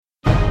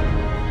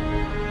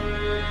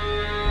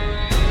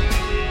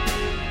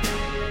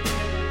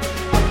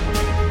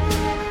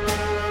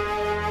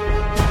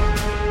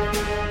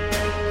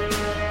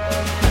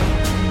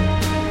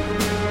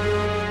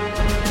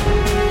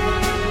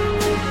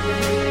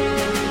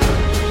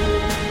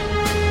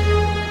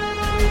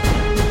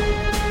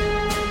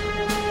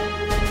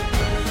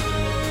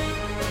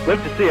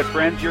Live to see it,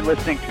 friends. You're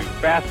listening to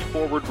Fast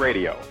Forward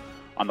Radio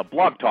on the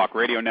Blog Talk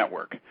Radio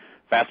Network.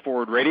 Fast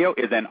Forward Radio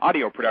is an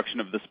audio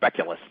production of The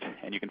Speculist,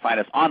 and you can find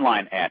us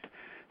online at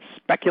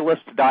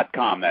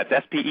speculist.com. That's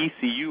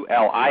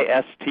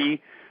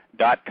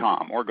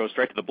SPECULIST.com, or go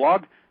straight to the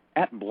blog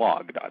at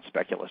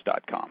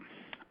blog.speculist.com.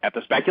 At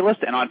The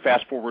Speculist and on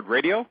Fast Forward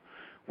Radio,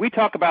 we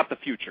talk about the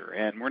future,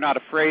 and we're not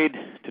afraid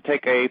to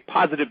take a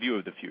positive view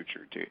of the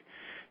future, to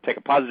take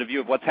a positive view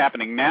of what's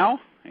happening now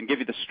and give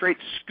you the straight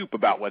scoop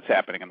about what's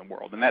happening in the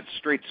world. And that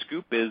straight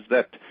scoop is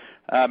that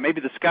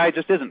maybe the sky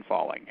just isn't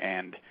falling,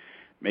 and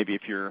maybe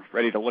if you're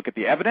ready to look at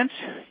the evidence,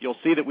 you'll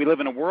see that we live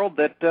in a world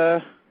that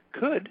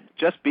could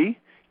just be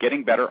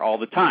getting better all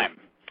the time.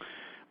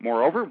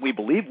 Moreover, we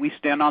believe we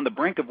stand on the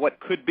brink of what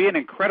could be an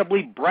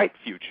incredibly bright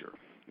future.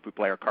 If we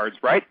play our cards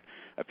right,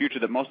 a future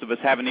that most of us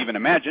haven't even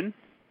imagined,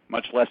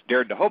 much less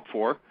dared to hope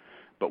for,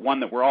 but one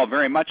that we're all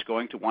very much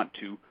going to want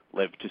to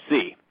live to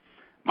see.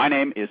 My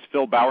name is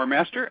Phil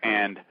Bowermaster,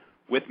 and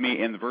with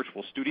me in the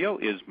virtual studio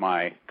is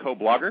my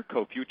co-blogger,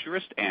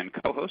 co-futurist, and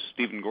co-host,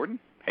 Stephen Gordon.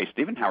 Hey,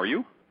 Stephen, how are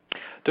you?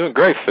 Doing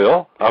great,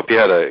 Phil. I hope you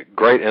had a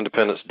great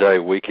Independence Day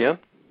weekend.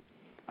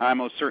 I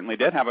most certainly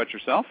did. How about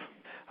yourself?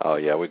 Oh,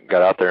 yeah, we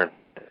got out there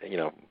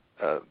and,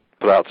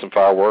 put out some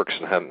fireworks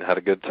and had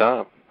a good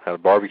time. Had a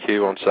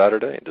barbecue on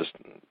Saturday. And just,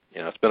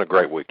 it's been a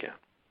great weekend.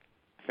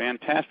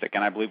 Fantastic.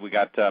 And I believe we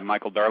got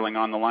Michael Darling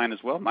on the line as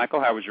well. Michael,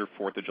 how was your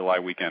 4th of July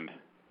weekend?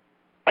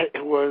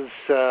 It was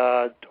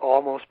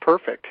almost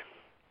perfect.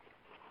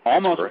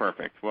 Almost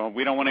perfect. Well,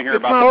 we don't want to hear it's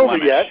about the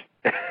blemish. Yet.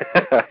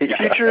 The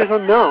future is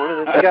unknown,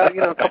 and it's got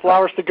a couple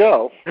hours to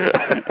go.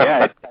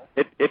 Yeah,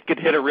 it could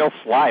hit a real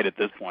slide at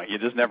this point. You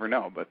just never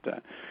know. But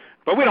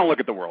we don't look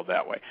at the world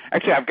that way.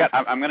 Actually,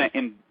 I'm going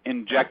to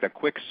inject a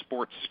quick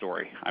sports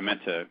story. I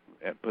meant to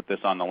put this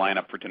on the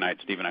lineup for tonight,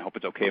 Stephen. I hope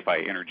it's okay if I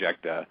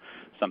interject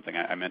something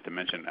I meant to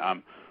mention.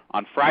 On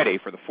Friday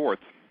for the 4th,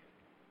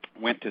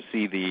 went to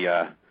see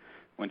the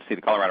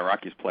Colorado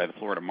Rockies play the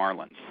Florida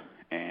Marlins,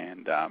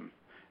 and I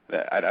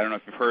don't know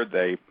if you've heard,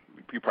 you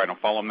probably don't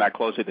follow them that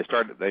closely.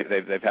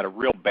 They've had a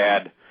real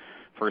bad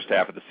first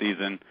half of the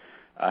season,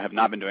 have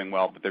not been doing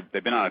well, but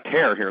they've been on a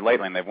tear here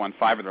lately, and they've won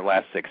 5 of their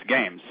last 6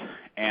 games.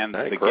 And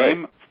the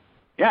game,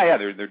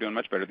 they're doing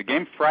much better. The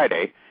game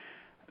Friday,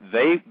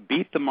 they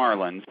beat the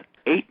Marlins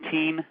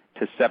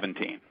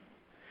 18-17,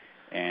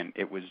 and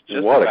it was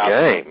just what a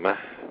game!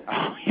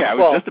 Oh yeah, it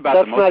was just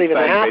about the most not even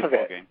exciting half baseball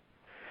of it. game.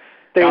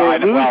 They were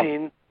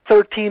losing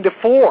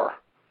 13-4.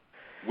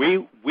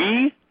 We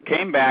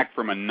came back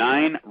from a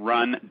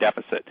 9-run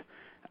deficit.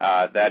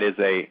 That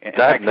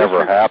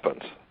never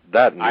happens.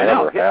 That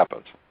never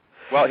happens.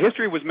 Well,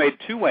 history was made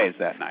 2 ways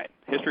that night.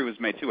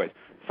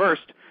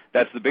 First,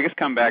 that's the biggest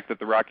comeback that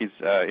the Rockies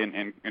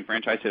in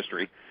franchise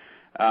history.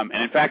 And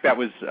in fact, that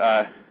was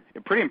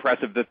pretty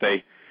impressive that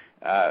they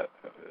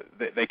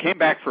came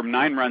back from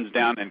 9 runs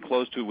down and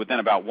closed to within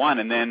about 1,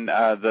 and then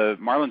the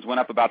Marlins went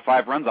up about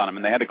 5 runs on them,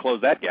 and they had to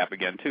close that gap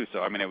again too.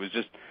 So I mean, it was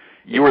just.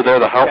 You were there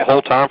the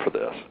whole time for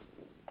this.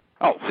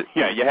 Oh,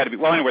 yeah, you had to be.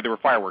 Well, anyway, there were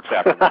fireworks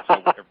afterwards,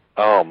 so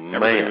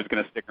everybody was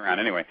going to stick around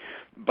anyway.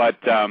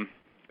 But,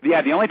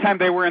 the only time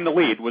they were in the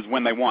lead was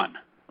when they won,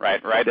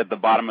 right at the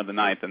bottom of the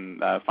 9th,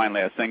 and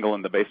finally a single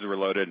and the bases were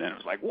loaded, and it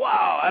was like,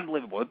 wow,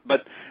 unbelievable.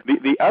 But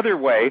the other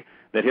way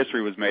that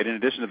history was made, in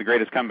addition to the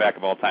greatest comeback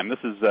of all time, this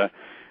is the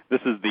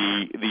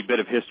bit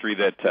of history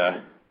that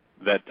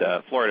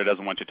Florida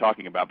doesn't want you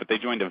talking about, but they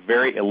joined a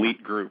very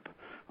elite group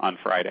on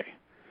Friday.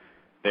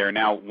 They are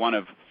now one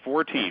of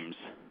 4 teams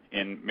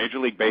in Major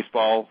League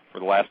Baseball for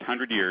the last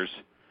 100 years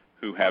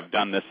who have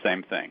done this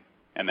same thing,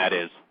 and that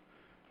is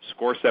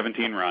score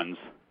 17 runs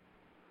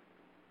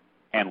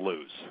and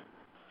lose.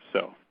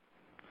 So,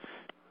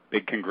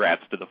 big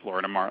congrats to the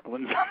Florida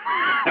Marlins.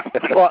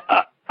 Well,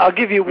 I'll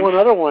give you one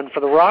other one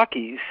for the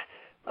Rockies.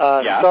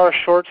 Star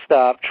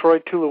shortstop Troy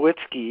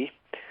Tulowitzki,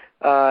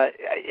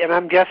 and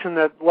I'm guessing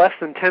that less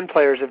than 10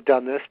 players have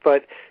done this,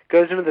 but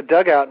goes into the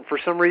dugout and for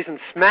some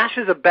reason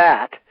smashes a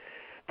bat.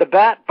 The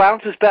bat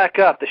bounces back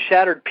up, the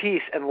shattered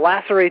piece, and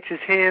lacerates his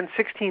hand,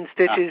 16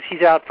 stitches.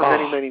 He's out for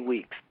many, many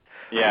weeks.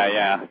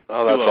 Yeah.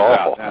 Oh, that's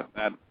awful.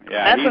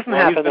 That doesn't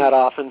happen that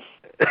often.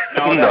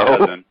 No, that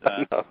doesn't.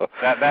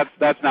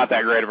 That's not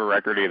that great of a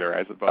record either,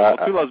 I suppose. Well,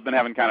 Tulo's been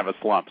having kind of a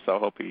slump, so I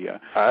hope he. I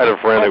had a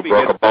friend who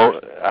broke a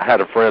bone. I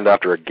had a friend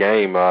after a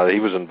game he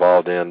was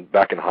involved in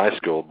back in high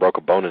school, broke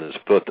a bone in his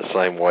foot the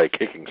same way,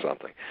 kicking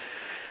something.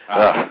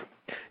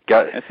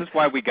 This is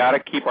why we got to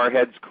keep our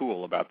heads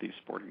cool about these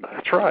sporting games.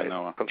 That's right.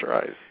 That's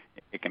right.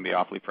 It can be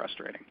awfully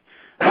frustrating.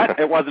 But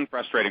it wasn't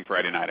frustrating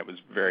Friday night. It was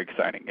a very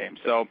exciting game.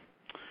 So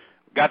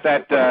got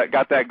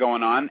that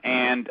going on.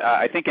 And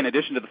I think in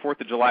addition to the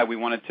 4th of July, we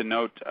wanted to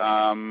note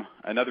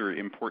another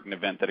important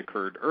event that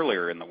occurred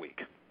earlier in the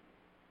week.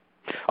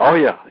 Oh,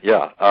 yeah.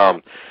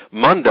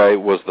 Monday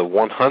was the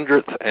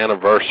 100th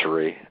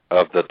anniversary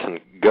of the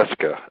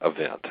Tunguska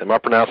event. Am I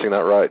pronouncing that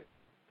right,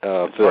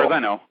 Phil? As far as I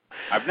know.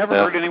 I've never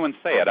heard anyone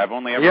say it. I've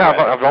only ever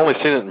I've only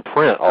seen it in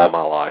print all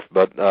my life.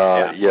 But,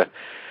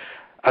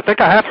 I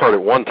think I have heard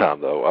it one time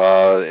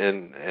though.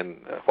 In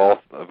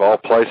of all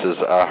places,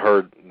 I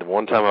heard the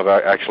one time I've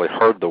actually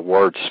heard the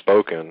word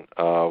spoken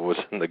was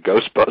in the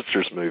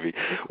Ghostbusters movie,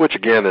 which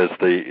again is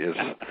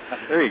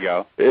there you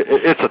go.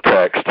 It's a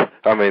text.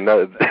 I mean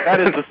that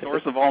is the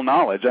source of all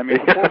knowledge. I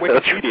mean, before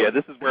Wikipedia,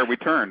 this is where we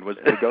turned was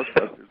the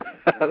Ghostbusters.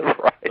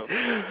 Right. So.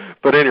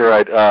 But at any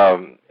rate,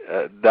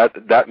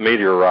 that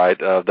meteorite,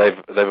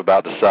 they've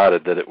about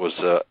decided that it was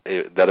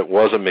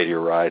a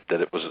meteorite,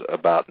 that it was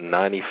about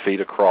 90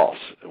 feet across.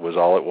 It was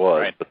all it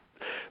was. Right.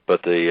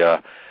 But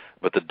the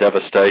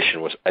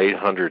devastation was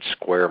 800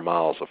 square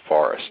miles of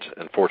forest.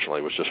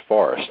 Unfortunately, it was just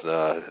forest.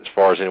 As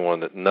far as anyone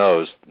that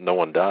knows, no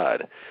one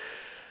died.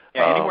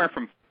 Yeah, anywhere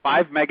from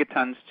 5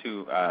 megatons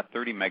to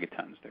 30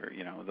 megatons. There,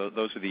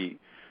 those are the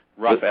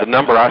rough. The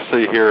number I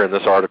see here in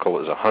this article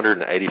is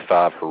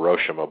 185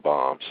 Hiroshima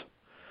bombs.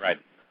 Right.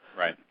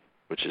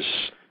 Which is,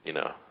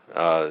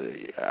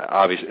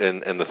 obvious,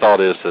 and the thought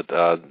is that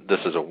this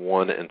is a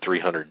 1 in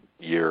 300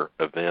 year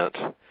event,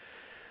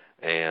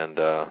 and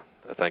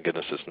thank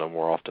goodness it's no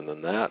more often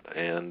than that.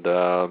 And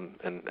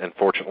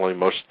fortunately,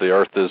 most of the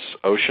Earth is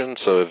ocean,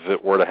 so if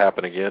it were to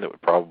happen again, it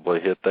would probably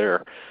hit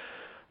there,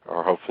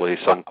 or hopefully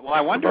some. Well, I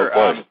wonder.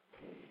 I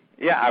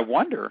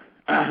wonder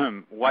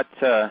what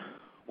the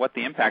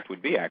impact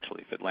would be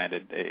actually if it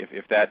landed. If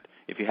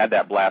you had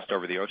that blast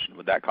over the ocean,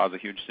 would that cause a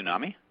huge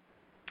tsunami?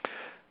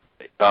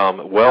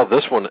 Well,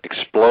 this one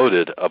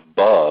exploded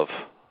above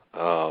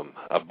the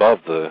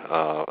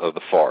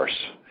forest.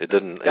 It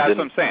didn't. That's what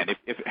I'm saying.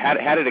 If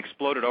had it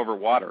exploded over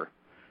water.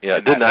 Yeah,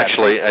 it didn't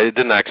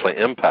actually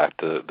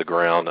impact the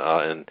ground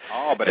in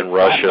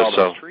Russia. All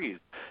those trees.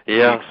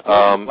 Yeah,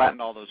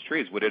 flattened all those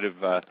trees. Would it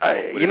have?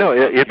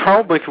 It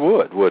probably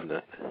would, wouldn't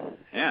it?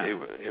 Yeah,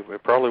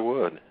 it probably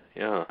would.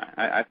 Yeah.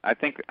 I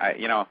think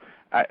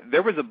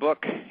there was a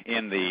book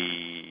in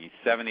the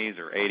 70s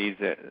or 80s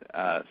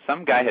that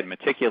some guy had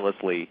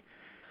meticulously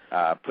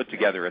put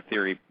together a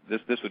theory.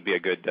 This would be a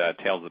good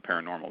Tales of the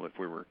Paranormal if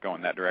we were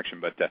going that direction,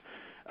 but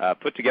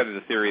put together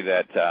the theory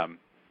that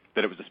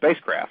it was a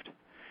spacecraft,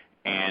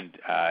 and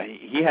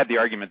he had the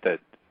argument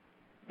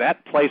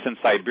that place in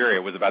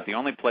Siberia was about the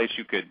only place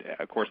you could,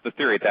 of course, the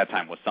theory at that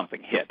time was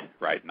something hit,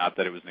 right? Not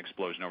that it was an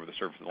explosion over the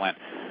surface of the land.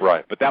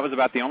 Right. But that was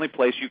about the only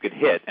place you could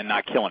hit and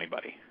not kill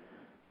anybody.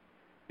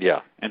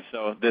 Yeah. And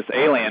so this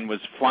alien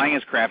was flying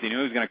his craft. He knew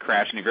he was going to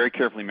crash, and he very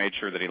carefully made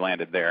sure that he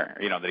landed there,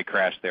 that he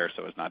crashed there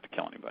so as not to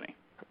kill anybody.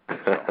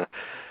 So,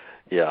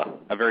 yeah.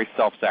 A very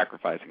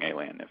self-sacrificing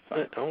alien.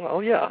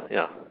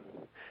 Yeah.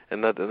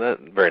 And that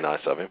very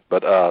nice of him,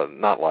 but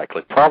not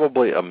likely.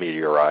 Probably a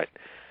meteorite.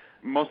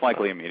 Most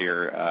likely a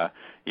meteor,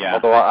 yeah.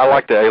 Although I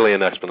like the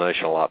alien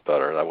explanation a lot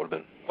better. That would have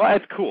been. Well,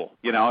 it's cool,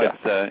 Yeah.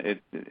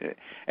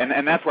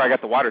 And that's where I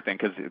got the water thing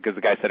because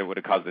the guy said it would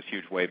have caused this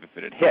huge wave if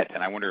it had hit,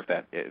 and I wonder if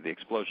the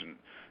explosion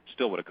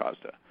still would have caused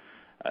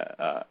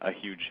a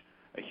huge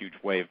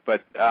wave.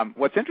 But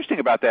what's interesting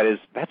about that is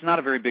that's not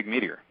a very big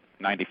meteor,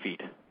 90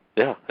 feet.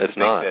 Yeah, it's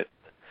not.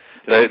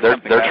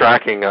 They're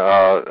tracking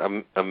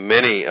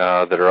many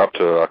that are up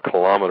to a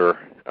kilometer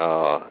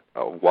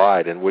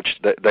wide, in which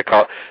they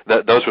call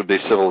those would be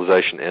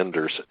civilization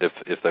enders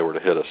if they were to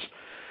hit us,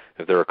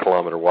 if they're a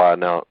kilometer wide.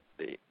 Now,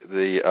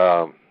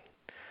 the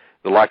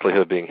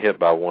likelihood of being hit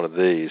by one of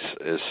these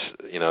is,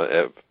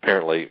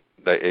 apparently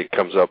it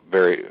comes up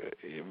very,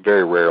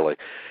 very rarely,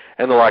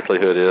 and the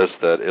likelihood is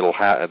that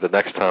the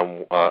next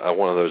time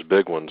one of those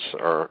big ones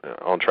are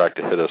on track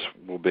to hit us,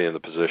 we'll be in the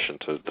position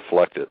to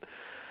deflect it.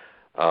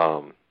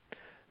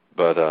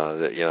 But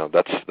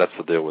that's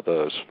the deal with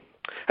those.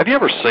 Have you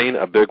ever seen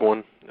a big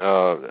one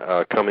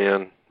come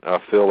in,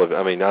 Phil?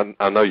 I mean,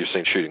 I know you've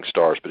seen shooting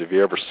stars, but have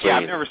you ever seen? Yeah,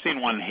 I've never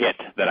seen one hit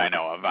that I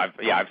know of.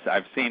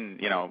 I've seen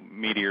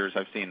meteors.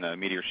 I've seen the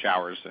meteor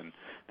showers and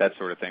that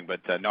sort of thing.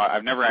 But no,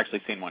 I've never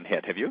actually seen one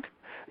hit. Have you?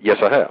 Yes,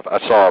 I have. I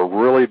saw a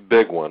really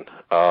big one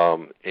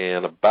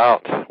in it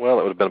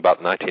would have been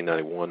about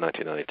 1991,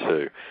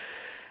 1992,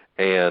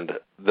 and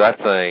that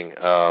thing.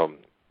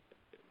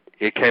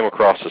 It came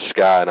across the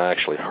sky, and I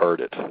actually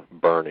heard it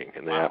burning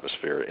in the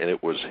atmosphere, and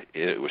it was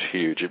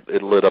huge.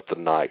 It lit up the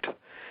night,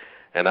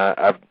 and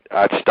I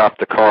stopped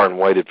the car and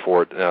waited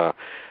for it.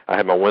 I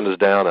had my windows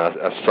down. I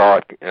saw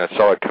it. And I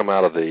saw it come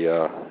out of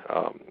the.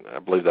 I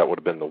believe that would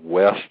have been the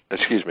west.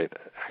 Excuse me.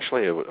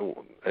 Actually,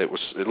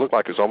 it looked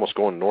like it was almost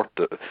going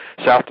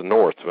south to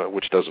north,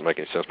 which doesn't make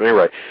any sense. But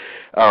anyway.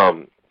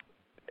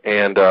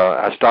 And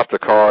I stopped the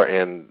car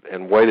and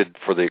waited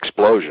for the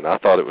explosion. I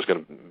thought it was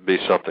going to be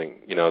something,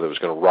 that was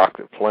going to rock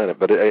the planet.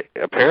 But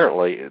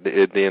apparently,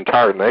 the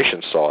entire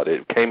nation saw it.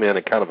 It came in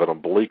at kind of an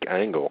oblique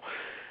angle.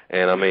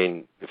 And, I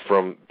mean,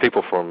 from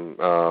people from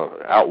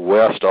out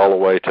west all the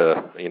way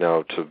to,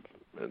 to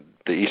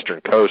the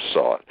eastern coast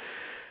saw it.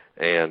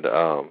 And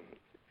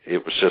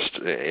it was just,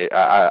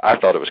 I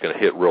thought it was going to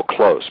hit real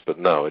close. But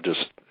no, it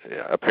just...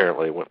 Yeah,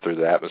 apparently it went through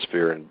the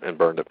atmosphere and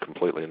burned up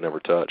completely and never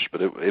touched.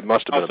 But it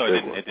must have been a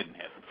big one. It didn't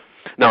hit.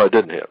 No, it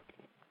didn't hit.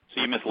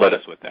 So you misled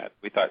us with that.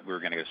 We thought we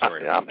were going to get a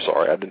story. I'm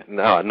sorry. I didn't.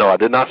 No, I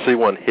did not see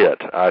one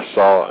hit. I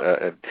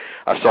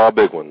saw a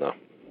big one though.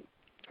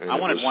 I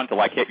wanted one to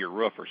like hit your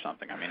roof or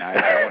something. I mean, I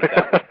wanted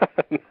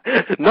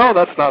that. No,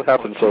 that's not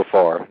happened so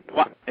far.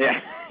 Well, yeah,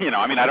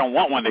 I mean, I don't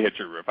want one to hit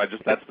your roof.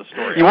 That's the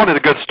story. You wanted a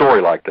good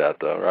story like that,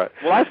 though, right?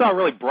 Well, I saw a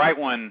really bright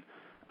one.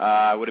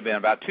 Would have been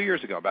about 2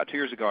 years ago. About 2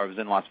 years ago, I was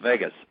in Las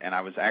Vegas, and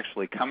I was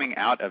actually coming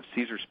out of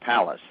Caesar's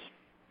Palace.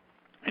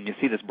 And you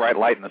see this bright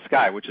light in the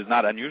sky, which is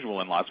not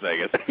unusual in Las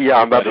Vegas. Yeah,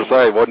 I'm about to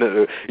say, wasn't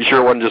it? You sure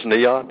it wasn't just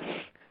neon?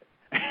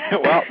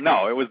 Well,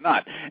 no, it was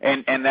not.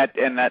 And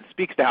that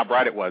speaks to how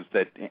bright it was.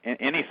 That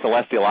any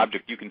celestial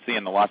object you can see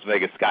in the Las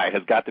Vegas sky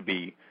has got to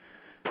be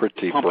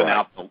pretty pumping bright.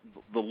 out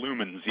the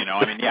lumens.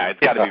 I mean, yeah, it's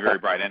got to be very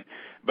bright. And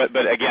but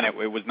again, it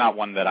was not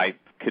one that I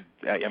could.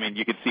 I mean,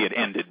 you could see it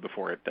ended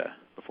before it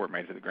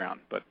made it to the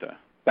ground. But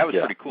that was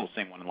pretty cool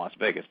seeing one in Las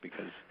Vegas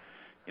because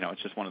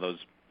it's just one of those.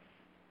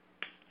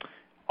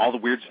 All the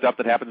weird stuff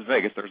that happens in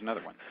Vegas, there's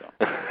another one. So.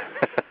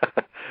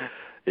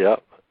 Yeah.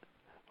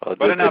 Well,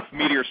 but enough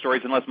meteor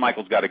stories, unless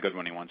Michael's got a good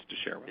one he wants to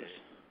share with us.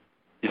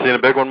 You seen a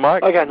big one,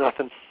 Mike? I got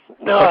nothing.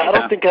 No, I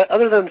don't think,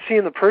 other than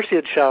seeing the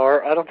Perseid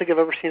shower, I don't think I've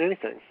ever seen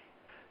anything.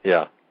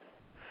 Yeah.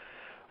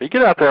 You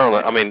get out there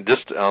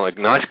just on a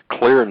nice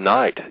clear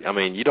night. I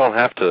mean, you don't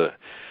have to.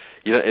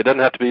 It doesn't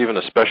have to be even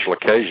a special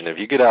occasion. If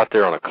you get out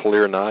there on a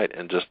clear night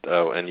and just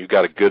and you've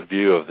got a good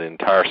view of the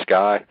entire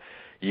sky,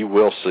 you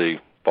will see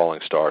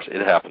falling stars.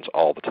 It happens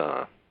all the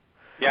time.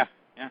 Yeah.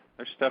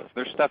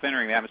 There's stuff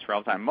entering the atmosphere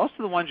all the time. Most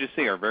of the ones you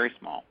see are very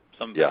small.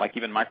 Some, like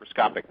even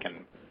microscopic,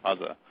 can cause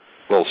a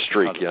little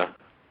streak. A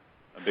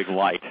big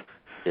light.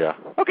 Yeah.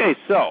 Okay,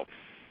 so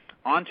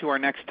on to our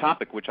next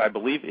topic, which I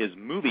believe is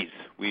movies.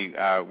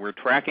 We're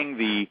tracking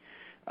the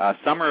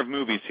summer of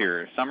movies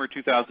here. Summer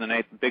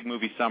 2008, big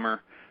movie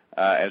summer,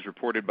 as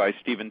reported by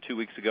Stephen 2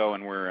 weeks ago,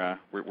 and we're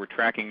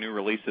tracking new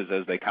releases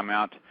as they come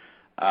out.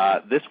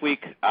 This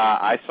week,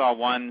 I saw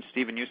one,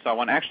 Stephen, you saw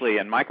one, actually,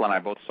 and Michael and I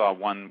both saw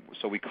one,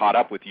 so we caught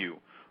up with you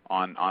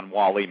on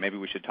Wall-E. Maybe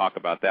we should talk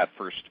about that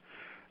first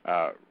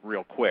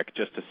real quick,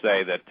 just to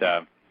say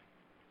that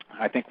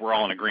I think we're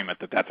all in agreement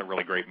that that's a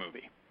really great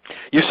movie.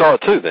 You saw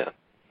it too, then?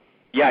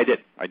 Yeah, I did.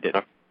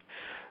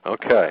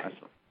 Okay.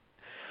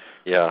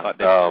 Yeah. I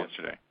saw it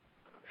yesterday.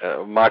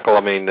 Michael,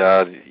 I mean,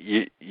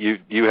 you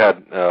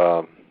had,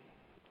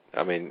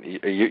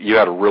 you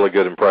had a really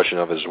good impression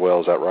of it as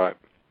well, is that right?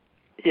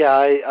 Yeah,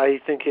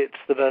 I think it's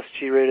the best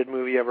G-rated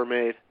movie ever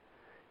made,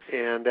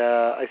 and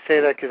I say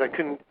that because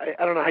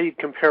I don't know how you'd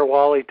compare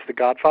Wall-E to The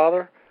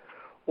Godfather,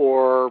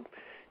 or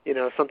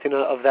something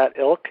of that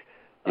ilk.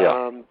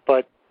 Yeah.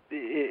 But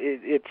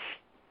it's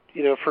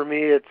for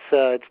me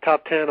it's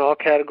top 10 all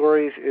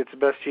categories. It's the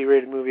best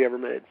G-rated movie ever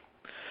made.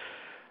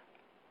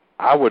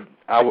 I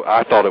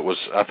thought it was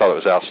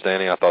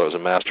outstanding. I thought it was a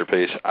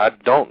masterpiece. I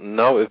don't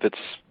know if it's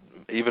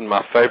even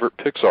my favorite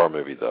Pixar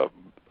movie though.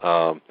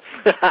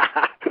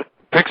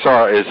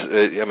 Pixar is,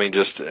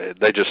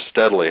 they just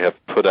steadily have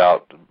put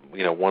out,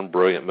 one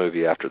brilliant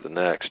movie after the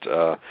next.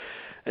 And,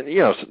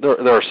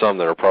 there are some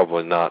that are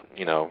probably not,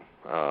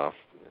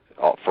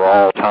 for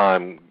all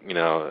time,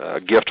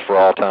 a gift for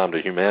all time to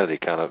humanity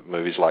kind of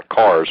movies, like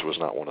Cars was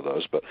not one of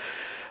those, but,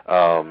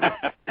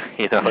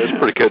 it's a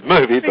pretty good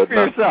movie. Speak for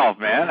yourself,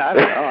 man. I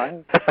don't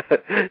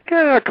know.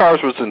 Yeah, Cars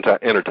was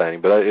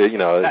entertaining, but, it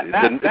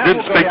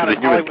didn't speak to the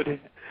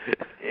human...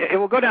 It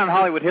will go down in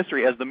Hollywood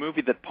history as the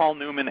movie that Paul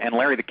Newman and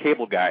Larry the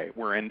Cable Guy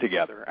were in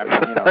together. I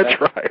mean, that's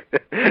right.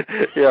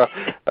 Yeah,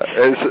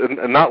 it's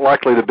not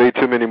likely to be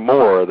too many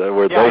more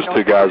where those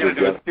two guys are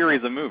doing a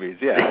series of movies.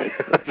 Yeah,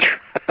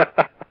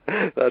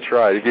 that's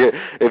right.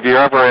 If you're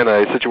ever in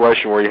a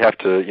situation where you have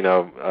to,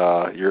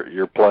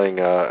 you're playing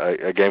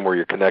a game where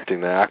you're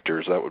connecting the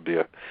actors, that would be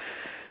a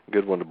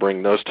good one to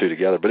bring those two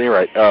together. But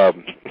anyway.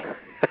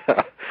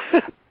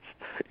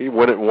 He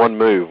win it in one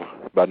move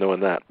by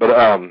doing that. But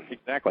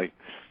exactly.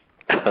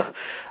 What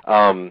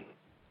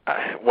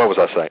was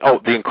I saying?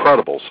 Oh, The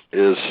Incredibles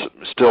is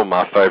still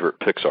my favorite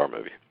Pixar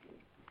movie.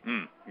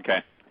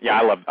 Okay. Yeah,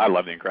 I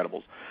love The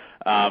Incredibles.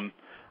 I'm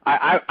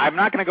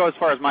not going to go as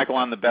far as Michael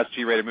on the best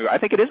G-rated movie. I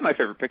think it is my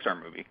favorite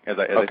Pixar movie as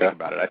I think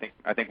about it.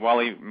 I think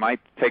Wall-E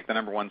might take the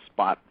number one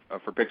spot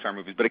for Pixar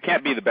movies, but it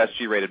can't be the best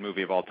G-rated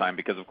movie of all time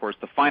because, of course,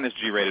 the finest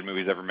G-rated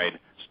movies ever made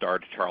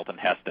starred Charlton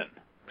Heston.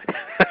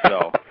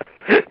 So,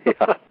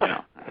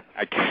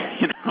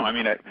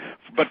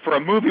 but for a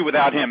movie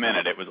without him in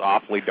it, it was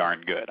awfully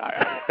darn good.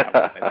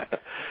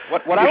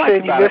 What I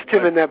liked about you missed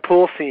him in that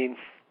pool scene.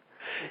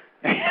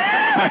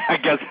 I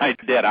guess I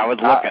did. I was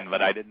looking,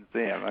 but I didn't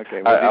see him.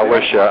 Okay. I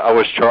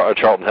wish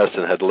Charlton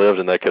Heston had lived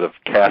and they could have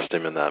cast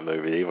him in that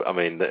movie. I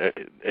mean,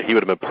 he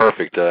would have been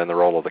perfect in the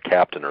role of the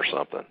captain or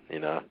something.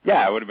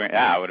 Yeah, it would have been.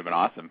 Yeah, it would have been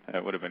awesome.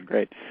 It would have been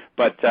great.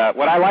 But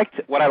what I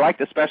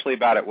liked especially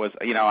about it was,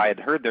 I had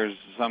heard there's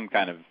some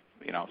kind of,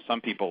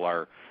 some people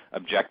are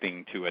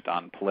objecting to it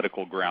on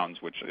political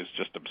grounds, which is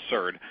just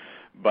absurd.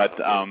 But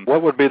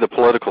what would be the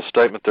political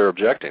statement they're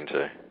objecting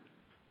to?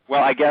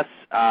 Well, I guess.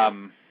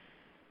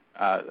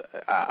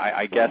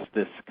 I guess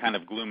this kind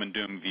of gloom and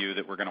doom view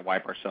that we're going to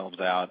wipe ourselves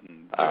out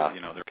and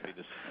there could be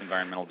this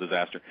environmental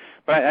disaster.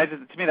 But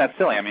to me, that's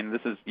silly. I mean,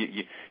 this is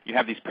you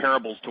have these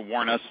parables to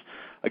warn us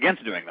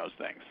against doing those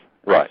things.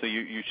 Right. So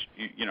you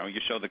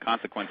show the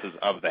consequences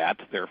of that.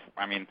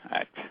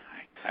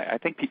 I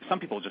think some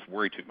people just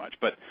worry too much.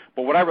 But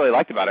what I really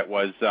liked about it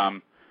was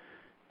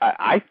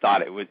I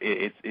thought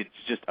it's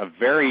just a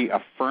very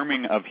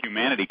affirming of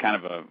humanity kind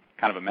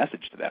of a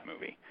message to that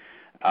movie.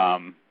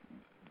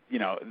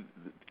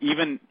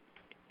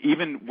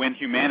 Even when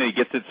humanity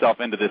gets itself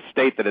into this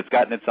state that it's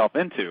gotten itself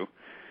into,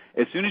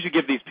 as soon as you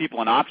give these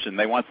people an option,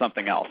 they want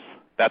something else.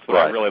 That's what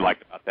I really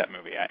liked about that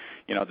movie.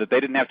 That they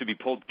didn't have to be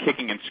pulled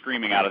kicking and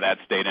screaming out of that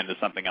state into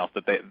something else.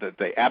 That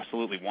they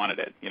absolutely wanted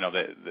it.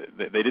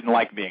 They didn't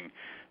like being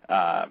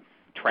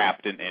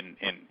trapped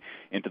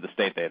into the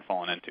state they had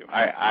fallen into.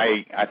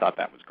 I thought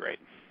that was great.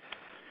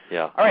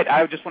 Yeah. All right.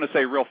 I just want to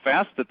say real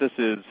fast that this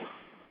is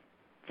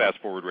Fast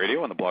Forward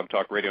Radio on the Blog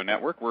Talk Radio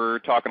Network. We're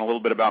talking a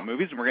little bit about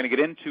movies, and we're going to get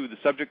into the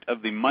subject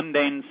of the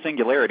mundane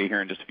singularity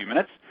here in just a few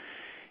minutes.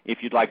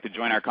 If you'd like to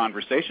join our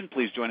conversation,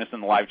 please join us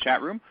in the live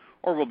chat room,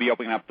 or we'll be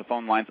opening up the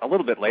phone lines a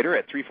little bit later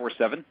at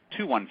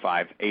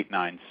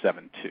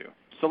 347-215-8972.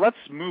 So let's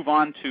move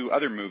on to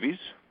other movies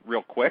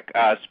real quick.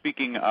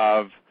 Speaking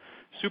of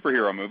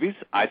superhero movies,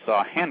 I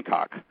saw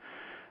Hancock,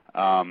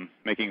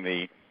 making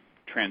the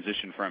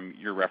transition from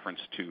your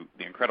reference to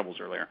The Incredibles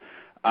earlier.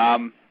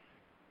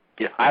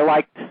 Yeah. I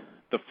liked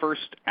the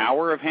first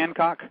hour of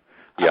Hancock.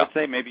 I Yeah. would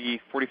say maybe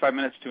 45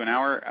 minutes to an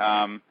hour.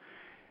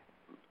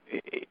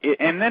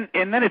 And then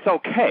it's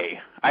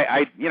okay.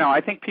 I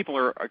think people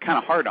are kind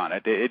of hard on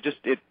it. The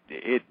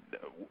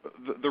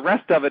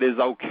rest of it is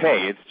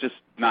okay. It's just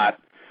not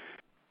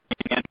the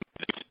end of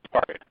the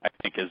story, I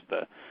think is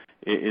the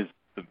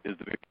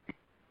big.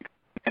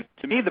 And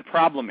to me, the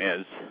problem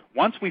is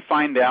once we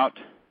find out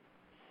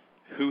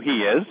who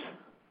he is,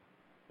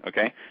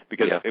 okay,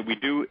 because we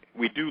do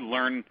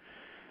learn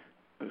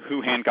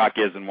who Hancock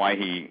is and why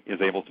he is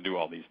able to do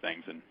all these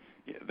things, and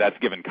that's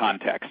given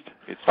context.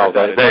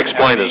 They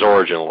explain his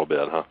origin a little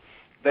bit, huh?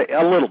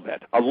 A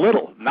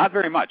little, not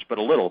very much, but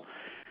a little.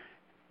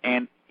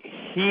 And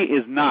he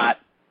is not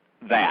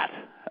that,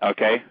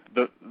 okay?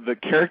 The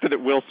character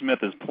that Will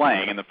Smith is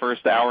playing in the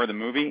first hour of the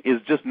movie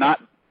is just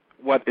not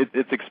what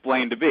it's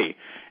explained to be.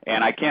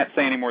 And I can't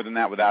say any more than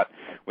that without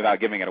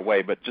giving it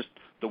away, but just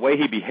the way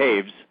he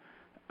behaves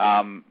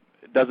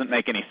doesn't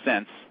make any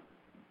sense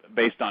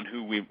based on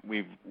who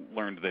we've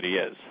learned that he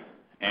is.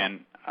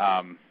 And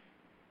I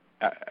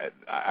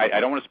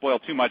don't want to spoil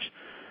too much,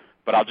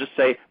 but I'll just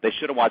say they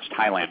should have watched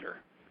Highlander,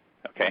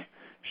 okay?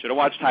 Should have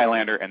watched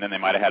Highlander, and then they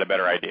might have had a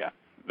better idea.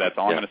 That's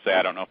all I'm going to say.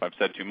 I don't know if I've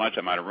said too much.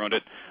 I might have ruined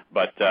it,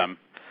 but the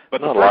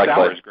first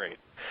hour is great.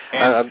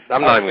 And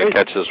I'm not even going to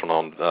catch this one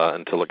on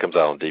until it comes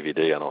out on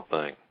DVD, I don't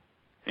think.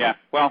 Yeah,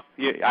 well,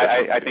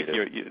 I think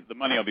the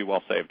money will be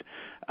well saved.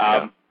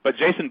 But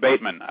Jason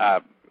Bateman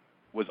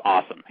was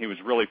awesome. He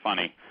was really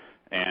funny,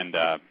 and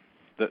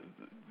the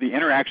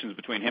interactions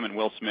between him and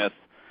Will Smith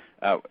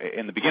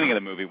in the beginning of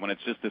the movie, when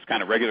it's just this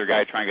kind of regular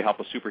guy trying to help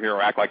a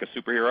superhero act like a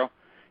superhero,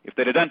 if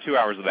they'd have done 2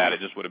 hours of that, it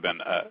just would have been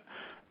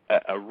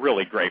a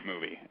really great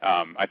movie.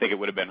 I think it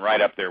would have been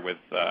right up there with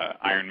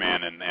Iron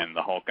Man and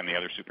the Hulk and the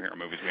other superhero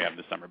movies we have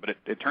this summer. But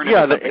it turned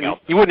into something else.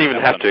 You wouldn't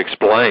even have to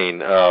explain,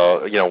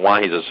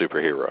 why he's a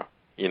superhero.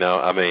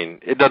 I mean,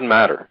 it doesn't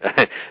matter.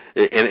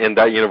 in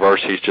that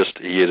universe, he just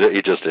is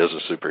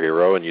a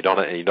superhero, and you don't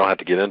have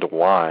to get into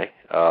why.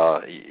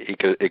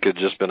 It could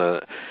just been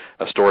a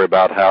story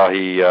about how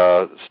he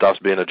stops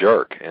being a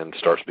jerk and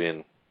starts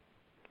being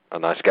a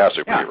nice guy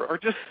superhero. Yeah, or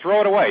just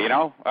throw it away.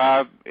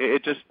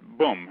 It just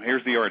boom.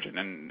 Here's the origin,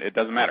 and it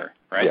doesn't matter,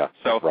 right? Yeah.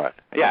 So right.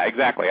 Yeah,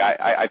 exactly.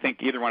 I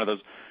think either one of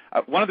those.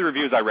 One of the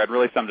reviews I read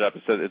really summed it up.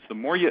 It said it's the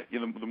more you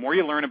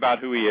learn about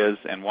who he is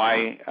and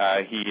why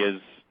he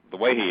is the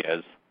way he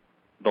is,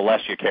 the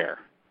less you care.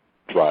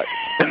 Right.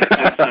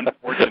 It's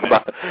unfortunate.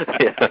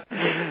 Yeah.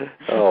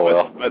 Oh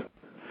well.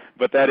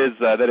 But that is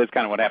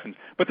kind of what happens.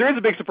 But there is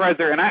a big surprise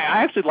there, and I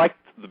actually liked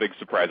the big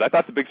surprise. I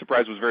thought the big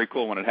surprise was very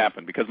cool when it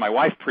happened because my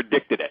wife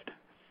predicted it.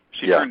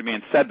 She turned to me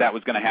and said that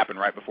was going to happen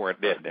right before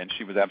it did, and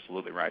she was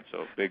absolutely right.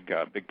 So big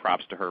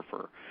props to her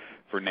for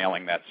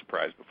nailing that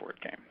surprise before it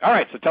came. All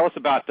right, so tell us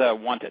about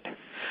Wanted.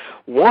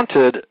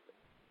 Wanted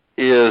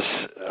is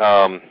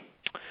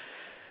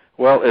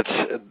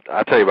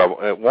I tell you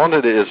about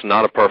Wanted is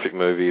not a perfect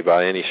movie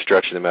by any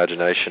stretch of the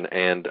imagination,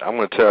 and I'm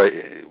going to tell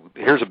you,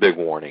 here's a big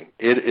warning.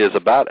 It is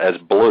about as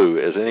blue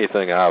as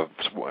anything I've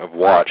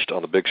watched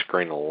on the big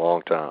screen in a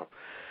long time.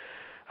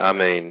 I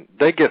mean,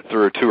 they get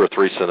through 2 or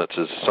 3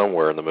 sentences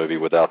somewhere in the movie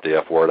without the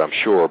F word, I'm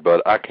sure,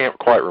 but I can't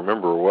quite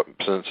remember what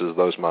sentences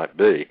those might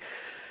be.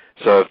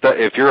 So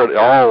if you're at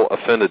all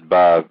offended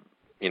by,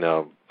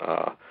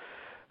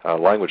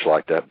 language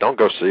like that, don't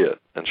go see it,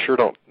 and sure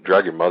don't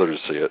drag your mother to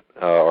see it,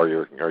 or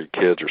your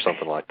kids or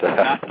something like that.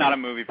 That's not a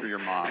movie for your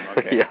mom.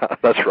 Okay. Yeah,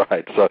 that's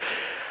right. So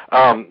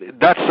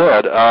that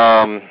said,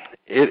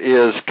 it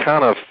is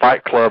kind of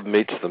Fight Club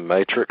meets The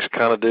Matrix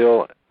kind of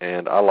deal,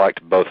 and I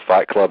liked both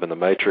Fight Club and The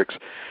Matrix.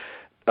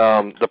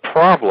 the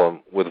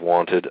problem with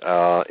Wanted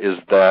is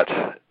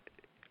that,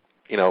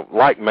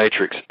 like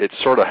Matrix, it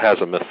sort of has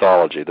a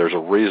mythology. There's a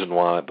reason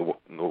why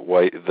the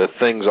way the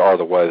things are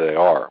the way they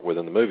are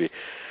within the movie,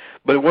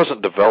 but it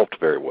wasn't developed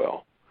very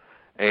well.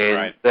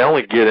 And they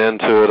only get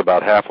into it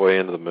about halfway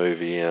into the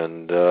movie,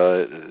 and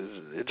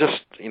it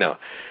just, you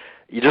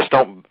just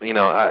don't,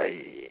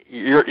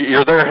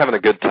 you're there having a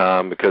good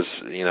time because,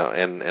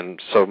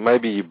 and so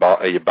maybe you buy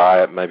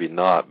it, maybe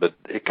not, but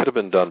it could have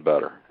been done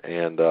better,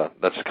 and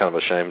that's kind of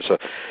a shame. So,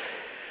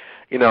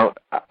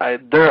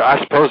 I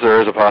suppose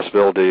there is a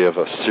possibility of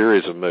a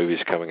series of movies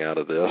coming out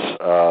of this.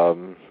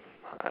 I'm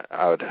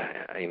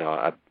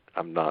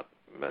not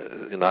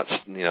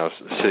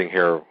sitting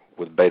here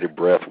with bated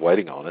breath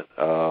waiting on it.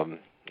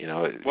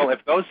 Well,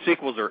 if those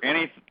sequels are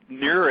any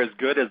near as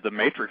good as the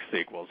Matrix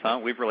sequels,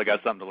 we've really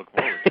got something to look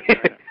forward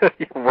to.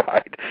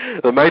 Right.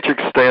 The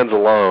Matrix stands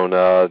alone.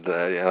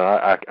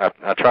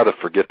 I try to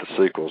forget the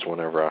sequels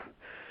whenever I...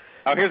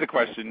 Oh, here's a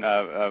question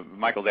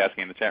Michael's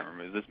asking in the chat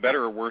room. Is this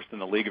better or worse than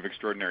the League of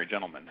Extraordinary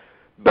Gentlemen?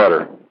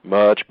 Better.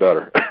 Much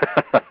better.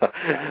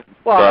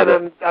 Well,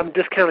 and I'm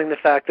discounting the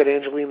fact that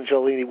Angelina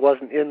Jolie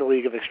wasn't in the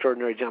League of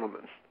Extraordinary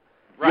Gentlemen.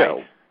 Right.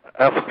 Yeah.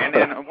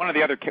 And one of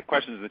the other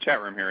questions in the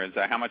chat room here is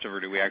how much of her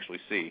do we actually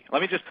see?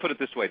 Let me just put it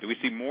this way. Do we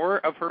see more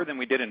of her than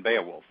we did in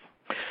Beowulf?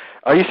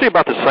 You see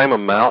about the same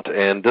amount,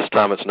 and this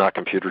time it's not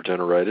computer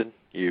generated.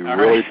 You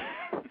really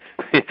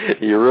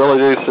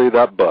do see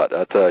that butt,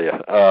 I tell you.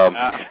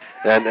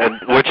 And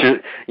which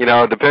is,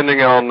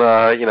 depending on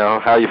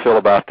how you feel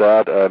about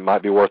that, it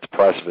might be worth the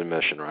price of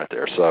admission right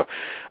there. So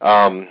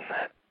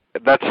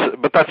that's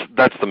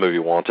the movie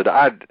Wanted.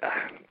 I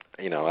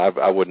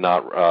would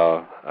not.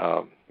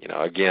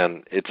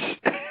 Again, it's,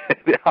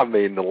 I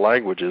mean, the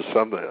language is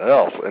something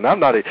else. And I'm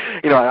not,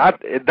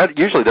 that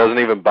usually doesn't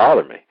even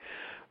bother me.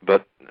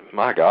 But,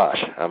 my gosh,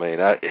 I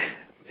mean,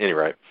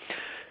 anyway.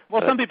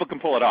 Well, some people can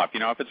pull it off.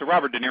 If it's a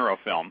Robert De Niro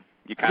film,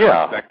 you kind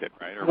of expect it,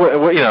 right?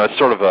 Well, it's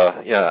sort of a,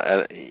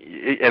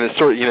 and it's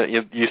sort of,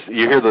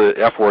 you hear the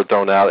F word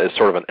thrown out as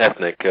sort of an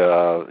ethnic,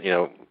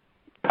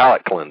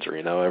 palate cleanser,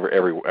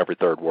 every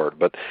third word.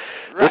 But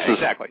this is,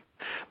 exactly.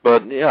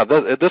 But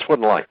this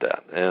wasn't like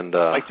that, and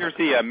like you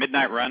see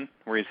Midnight Run,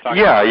 where he's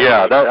talking.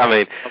 That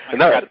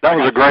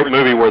was a great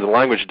movie where the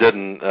language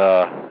didn't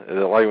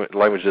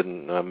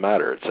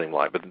matter. It seemed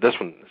like, but this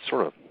one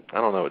sort of, I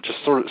don't know, it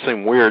just sort of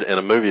seemed weird in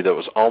a movie that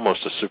was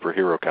almost a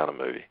superhero kind of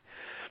movie.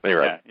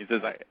 Anyway, yeah, he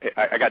says,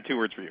 I got 2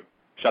 words for you: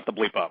 shut the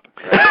bleep up.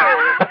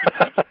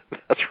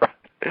 That's right.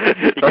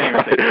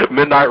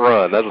 Midnight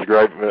Run. That was a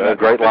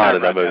great line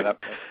in that movie.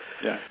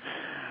 Yeah.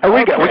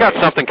 We got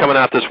something coming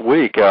out this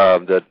week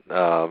that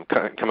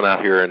coming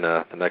out here in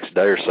the next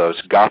day or so.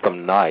 It's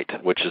Gotham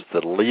Knight, which is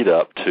the lead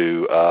up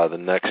to the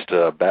next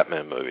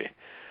Batman movie.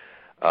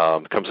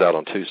 Comes out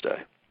on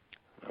Tuesday.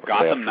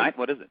 Gotham Knight?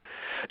 What is it?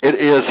 It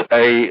is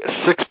a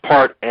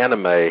 6-part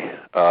anime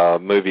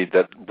movie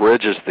that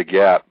bridges the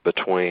gap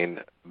between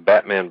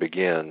Batman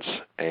Begins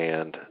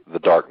and The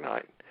Dark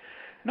Knight.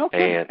 No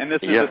kidding. And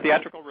this is a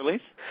theatrical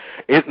release?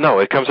 It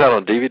comes out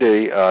on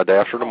DVD day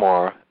after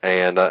tomorrow,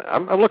 and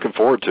I'm looking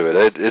forward to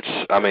it. They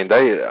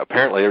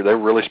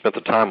really spent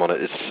the time on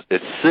it.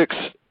 It's 6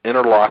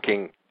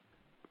 interlocking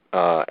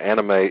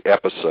anime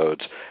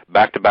episodes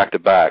back to back to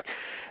back,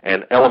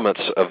 and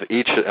elements of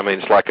each. I mean,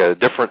 it's like a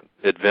different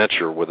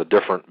adventure with a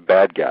different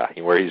bad guy,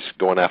 where he's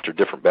going after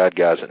different bad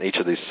guys in each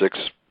of these 6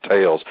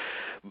 tales,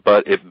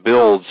 but it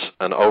builds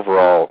an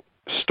overall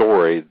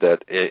story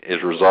that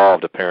is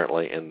resolved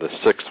apparently in the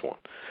 6th one.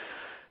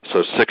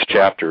 So 6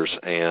 chapters,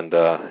 and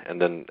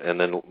then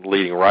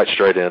leading right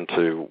straight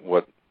into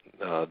what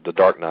The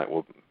Dark Knight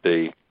will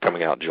be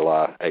coming out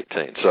July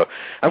 18th. So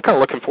I'm kind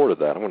of looking forward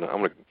to that. I'm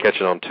gonna catch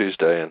it on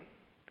Tuesday and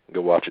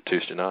go watch it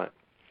Tuesday night.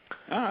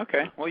 Oh,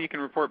 okay. Well, you can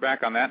report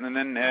back on that. And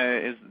then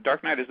is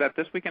Dark Knight, is that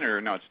this weekend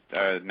or no? It's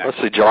next.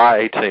 Let's see,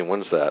 July 18th.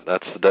 When's that?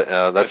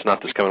 That's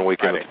not this coming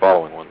weekend. It's the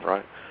following one,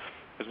 right?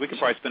 Because we could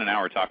probably spend an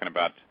hour talking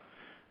about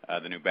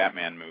the new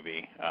Batman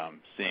movie,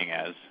 seeing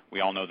as we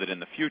all know that in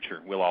the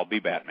future we'll all be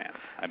Batman.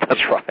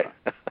 That's right.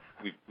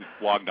 We've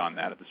blogged on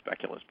that at the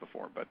Speculist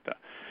before, but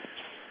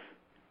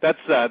that's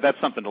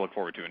something to look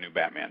forward to, a new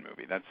Batman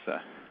movie. That's,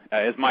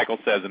 as Michael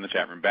says in the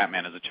chat room,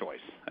 Batman is a choice.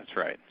 That's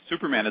right.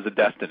 Superman is a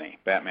destiny.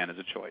 Batman is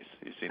a choice.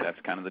 You see, that's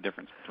kind of the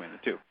difference between the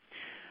two.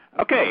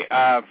 Okay,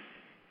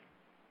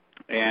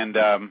 and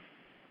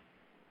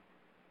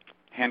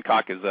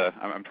Hancock is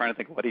I'm trying to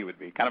think what he would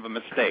be. Kind of a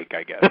mistake,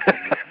 I guess.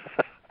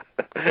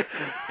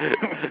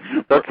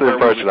 That's the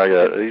impression I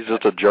get. He's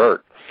just a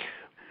jerk.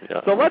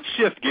 Yeah. So let's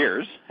shift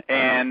gears,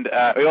 and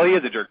he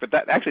is a jerk, but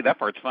that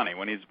part's funny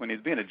when he's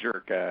being a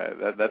jerk.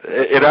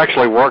 It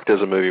actually worked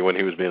as a movie when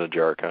he was being a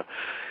jerk, huh?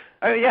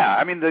 Yeah,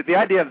 I mean the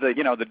idea of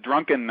the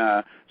drunken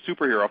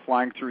superhero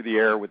flying through the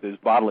air with his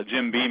bottle of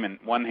Jim Beam in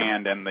one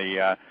hand and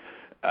the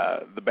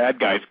bad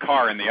guy's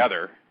car in the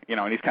other,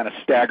 and he's kind of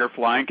stagger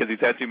flying because he's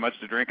had too much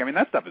to drink. I mean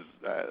that stuff is,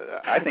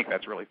 I think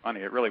that's really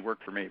funny. It really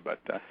worked for me, but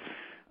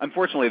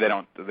unfortunately they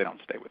don't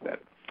stay with that.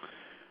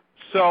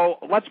 So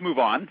let's move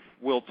on.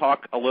 We'll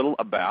talk a little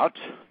about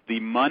the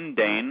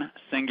mundane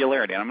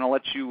singularity. And I'm going to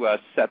let you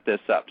set this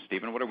up,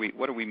 Stephen. What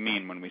do we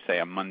mean when we say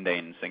a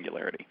mundane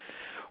singularity?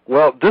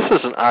 Well, this is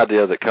an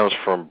idea that comes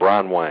from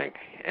Brian Wang,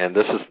 and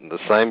this is the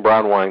same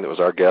Brian Wang that was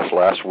our guest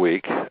last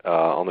week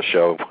on the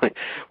show.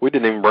 We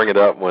didn't even bring it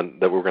up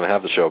that we were going to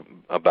have the show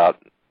about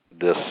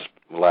this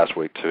last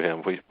week to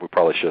him. We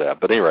probably should have.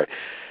 But anyway,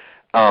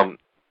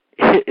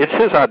 it's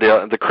his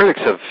idea. The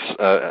critics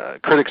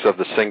of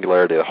the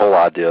singularity, the whole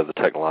idea of the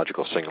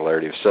technological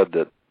singularity, have said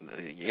that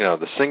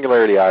the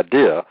singularity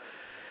idea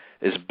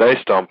is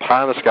based on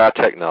pie-in-the-sky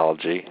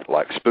technology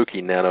like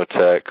spooky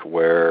nanotech,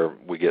 where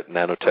we get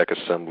nanotech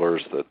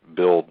assemblers that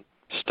build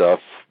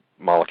stuff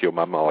molecule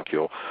by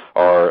molecule,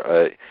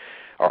 or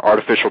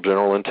artificial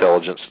general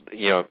intelligence.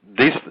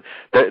 They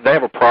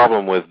have a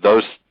problem with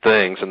those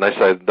things, and they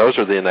say those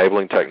are the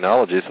enabling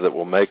technologies that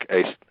will make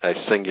a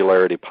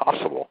singularity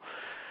possible.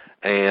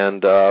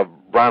 And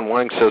Brian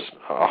Wang says,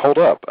 hold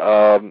up,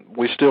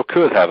 we still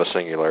could have a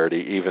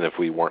singularity even if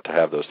we weren't to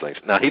have those things.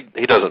 Now,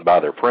 he doesn't buy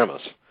their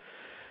premise.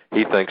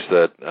 He thinks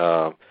that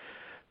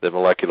the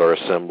molecular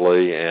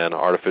assembly and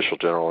artificial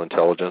general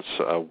intelligence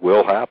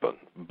will happen.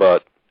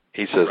 But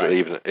he says that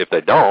even if they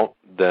don't,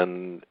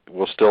 then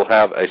we'll still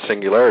have a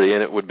singularity,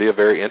 and it would be a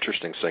very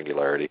interesting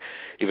singularity,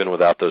 even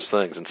without those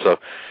things. And so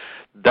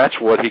that's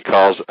what he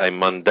calls a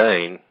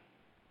mundane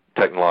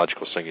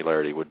technological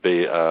singularity, would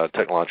be a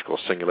technological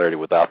singularity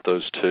without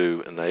those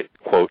two,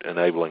 quote,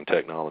 enabling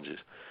technologies.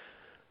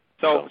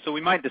 So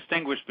we might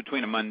distinguish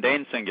between a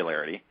mundane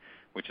singularity,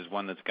 which is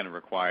one that's going to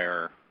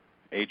require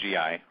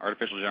AGI,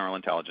 artificial general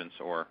intelligence,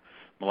 or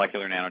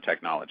molecular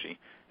nanotechnology,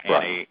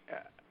 and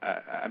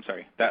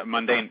that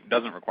mundane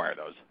doesn't require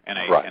those, and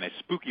a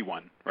spooky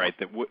one, right,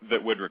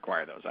 that would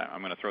require those. I'm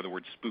going to throw the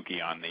word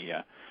spooky on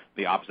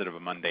the opposite of a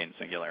mundane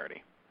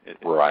singularity.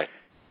 Right.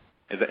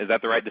 Is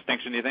that the right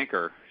distinction, do you think,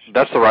 or?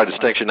 That's the right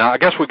distinction. Now, I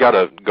guess we got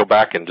to go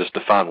back and just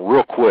define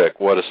real quick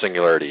what a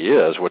singularity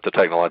is, what the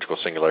technological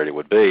singularity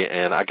would be,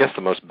 and I guess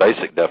the most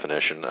basic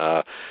definition,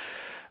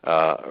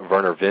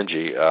 Werner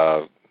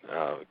Vinge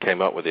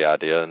came up with the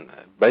idea, and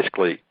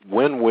basically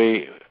when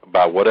we,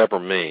 by whatever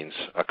means,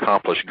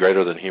 accomplish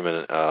greater than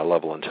human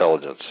level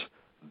intelligence,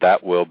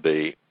 that will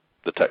be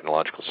the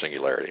technological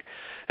singularity.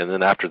 And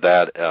then after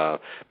that,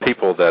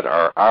 people that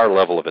are our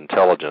level of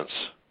intelligence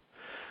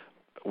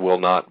will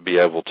not be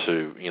able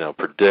to,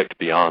 predict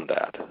beyond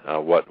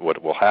that what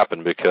will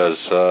happen, because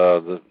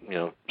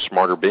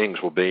smarter beings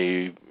will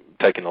be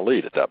taking the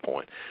lead at that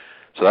point.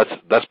 So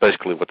that's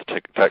basically what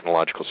the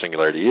technological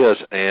singularity is.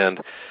 And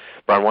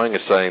Brian Wang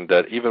is saying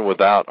that even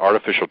without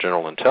artificial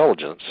general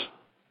intelligence,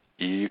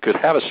 you could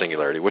have a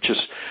singularity, which is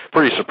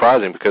pretty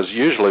surprising, because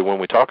usually when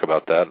we talk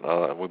about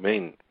that, we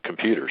mean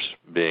computers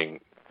being,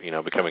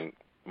 becoming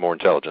more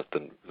intelligent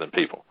than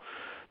people.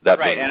 That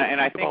right, and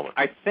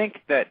I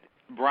think that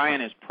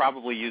Brian is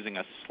probably using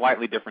a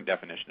slightly different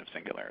definition of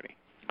singularity.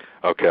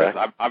 Okay.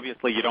 Because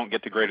obviously, you don't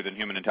get to greater than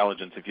human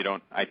intelligence if you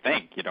don't. I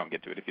think you don't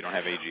get to it if you don't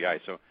have AGI.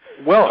 So.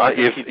 Well,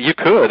 if you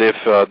could, if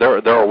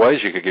there are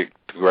ways you could get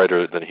to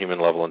greater than human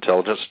level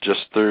intelligence just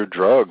through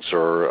drugs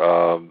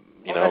or.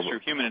 That's true.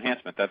 Human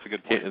enhancement. That's a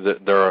good point.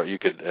 You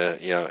could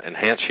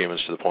enhance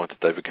humans to the point that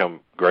they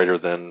become greater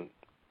than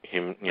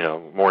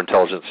more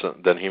intelligent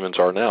than humans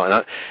are now.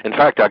 And in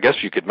fact, I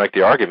guess you could make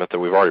the argument that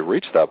we've already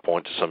reached that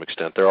point to some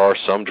extent. There are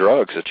some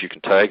drugs that you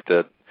can take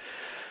that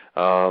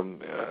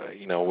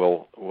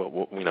will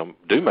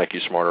do make you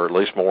smarter, at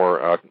least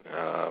more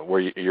where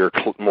you're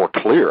more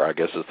clear, I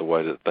guess is the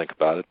way to think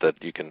about it, that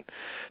you can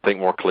think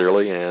more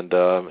clearly and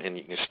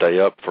you can stay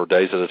up for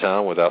days at a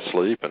time without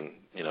sleep, and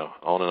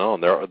on and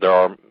on.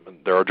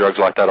 There are drugs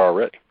like that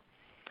already.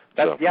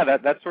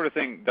 That sort of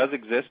thing does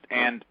exist.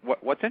 And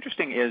what's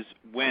interesting is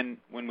when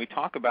we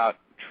talk about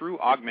true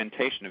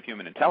augmentation of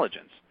human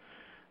intelligence,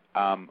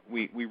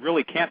 we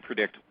really can't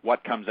predict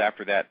what comes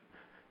after that,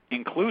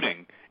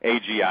 including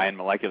AGI and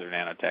molecular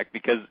nanotech,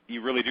 because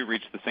you really do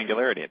reach the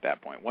singularity at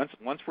that point.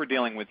 Once we're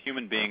dealing with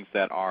human beings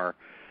that are,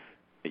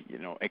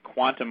 a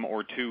quantum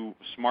or two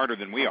smarter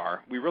than we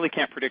are, we really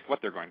can't predict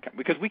what they're going to,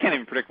 because we can't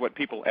even predict what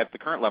people at the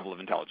current level of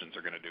intelligence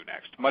are going to do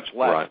next, much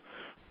less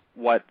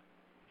what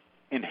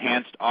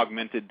enhanced,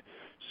 augmented,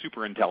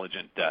 super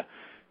intelligent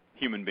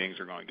human beings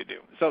are going to do.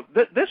 So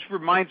this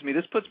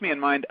puts me in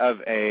mind of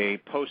a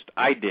post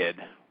I did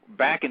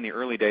back in the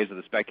early days of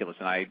the Speculist,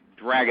 and I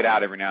drag it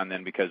out every now and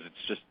then because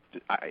it's just,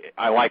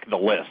 I like the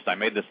list. I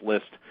made this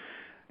list,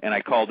 and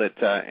I called it,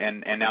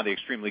 and now the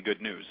extremely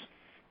good news.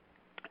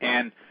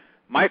 And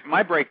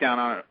my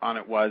breakdown on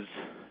it was,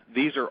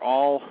 these are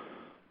all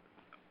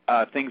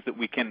things that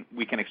we can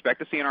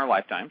expect to see in our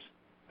lifetimes,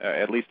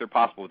 at least they're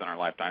possible within our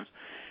lifetimes,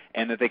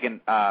 and that they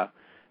can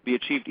be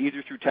achieved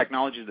either through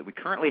technologies that we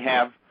currently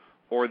have,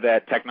 or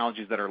that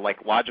technologies that are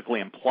logically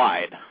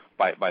implied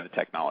by the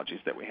technologies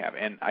that we have.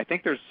 And I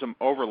think there's some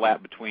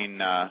overlap between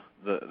the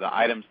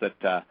items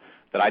that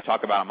I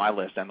talk about on my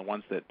list and the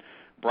ones that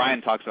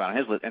Brian talks about on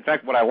his list. In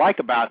fact, what I like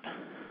about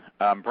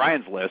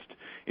Brian's list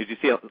is you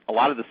see a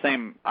lot of the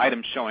same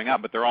items showing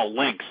up, but they're all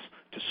links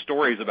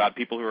stories about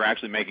people who are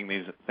actually making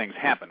these things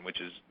happen, which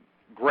is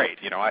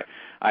great. You know,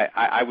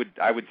 I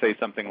would say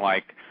something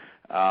like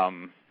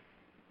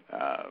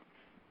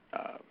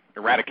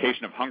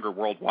eradication of hunger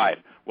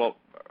worldwide. Well,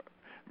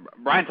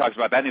 Brian talks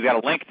about that, and he's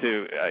got a link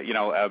to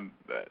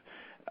the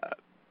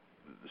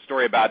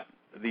story about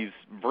these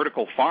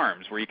vertical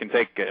farms where you can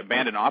take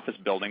abandoned office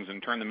buildings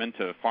and turn them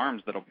into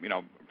farms that'll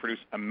produce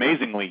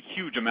amazingly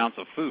huge amounts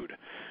of food.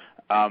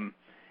 And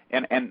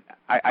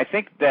I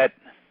think that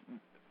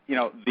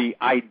the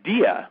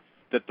idea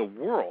that the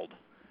world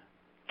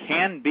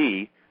can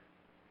be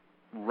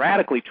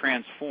radically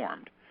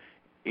transformed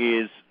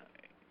is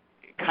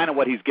kind of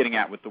what he's getting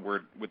at with the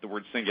word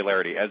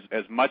singularity,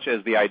 as much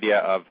as the idea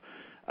of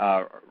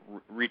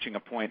reaching a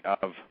point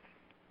of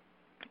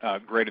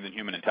greater than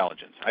human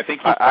intelligence.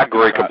 I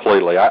agree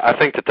completely. I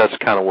think that's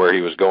kind of where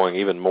he was going,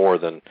 even more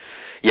than.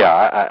 Yeah,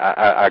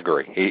 I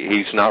agree.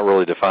 He's not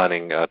really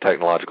defining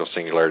technological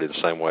singularity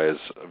the same way as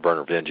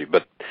Werner Vinge,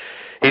 but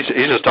he's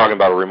just talking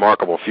about a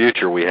remarkable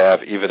future we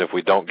have, even if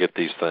we don't get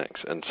these things.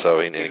 And so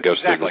he goes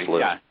through this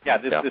list.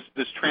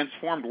 This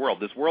transformed world,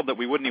 this world that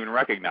we wouldn't even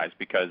recognize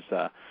because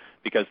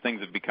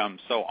things have become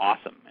so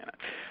awesome in it.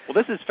 Well,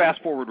 this is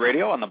Fast Forward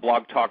Radio on the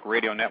Blog Talk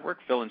Radio Network.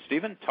 Phil and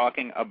Stephen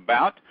talking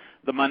about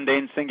the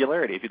mundane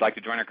singularity. If you'd like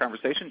to join our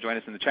conversation, join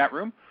us in the chat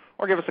room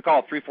or give us a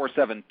call,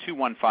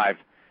 347-215-8972.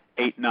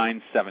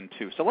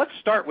 So let's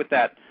start with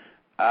that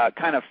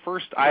kind of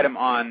first item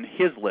on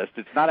his list.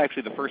 It's not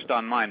actually the first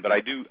on mine, but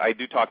I do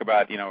talk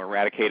about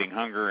eradicating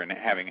hunger and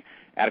having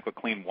adequate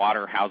clean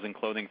water, housing,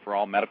 clothing for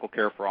all, medical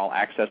care for all,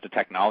 access to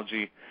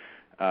technology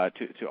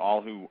to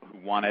all who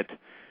want it,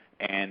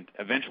 and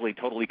eventually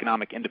total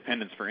economic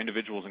independence for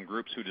individuals and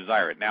groups who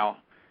desire it. Now,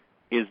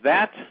 is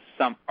that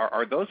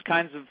are those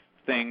kinds of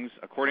things,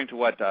 according to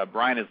what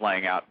Brian is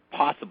laying out,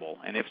 possible?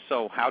 And if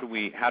so, how do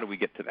we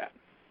get to that?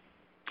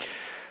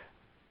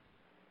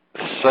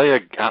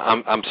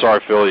 I'm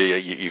sorry, Phil.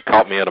 You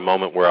caught me at a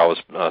moment where I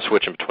was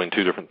switching between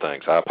two different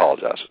things. I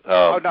apologize.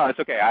 Oh no, it's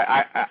okay.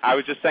 I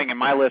was just saying in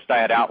my list I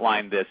had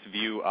outlined this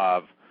view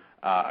of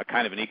a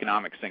kind of an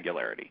economic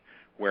singularity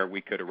where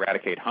we could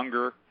eradicate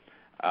hunger,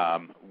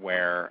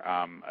 where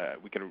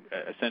we could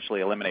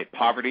essentially eliminate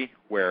poverty,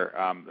 where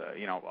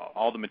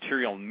all the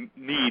material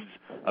needs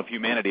of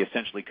humanity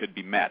essentially could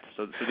be met.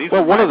 So these.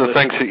 Well, one of the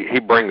things he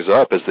brings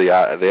up is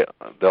the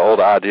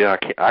old idea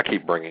I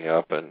keep bringing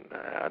up, and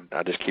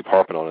I just keep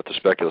harping on it to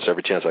Speculus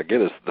every chance I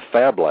get, is the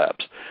Fab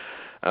Labs.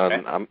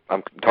 Okay.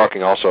 I'm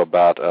talking also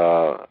about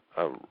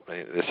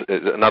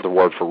another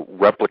word for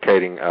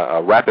replicating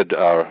rapid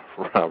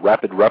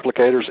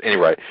replicators.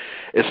 Anyway,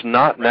 it's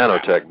not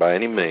nanotech by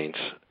any means.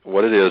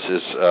 What it is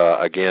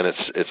again,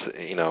 it's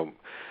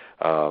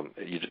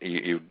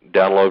you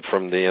download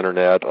from the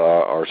internet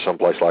or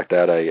someplace like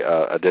that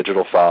a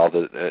digital file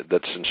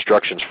that's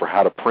instructions for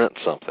how to print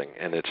something,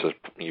 and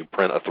you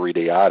print a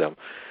 3D item,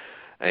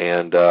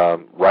 and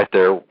right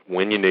there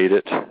when you need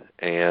it,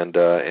 and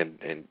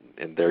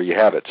there you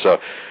have it. So,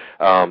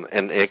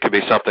 and it could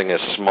be something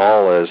as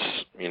small as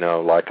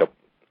like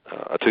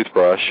a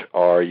toothbrush,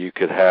 or you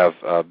could have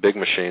big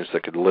machines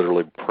that could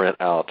literally print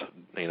out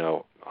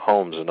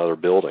homes and other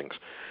buildings,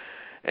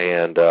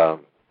 and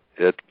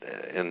this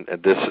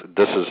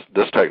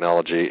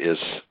technology is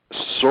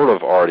sort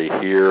of already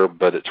here,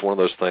 but it's one of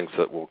those things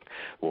that will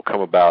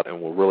come about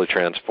and will really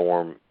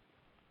transform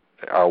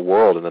our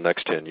world in the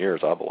next 10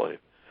 years, I believe.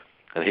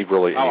 And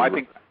I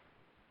think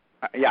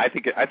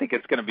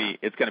it's going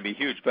to be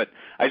huge. But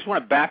I just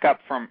want to back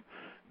up from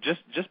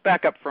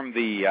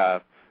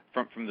the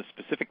from the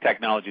specific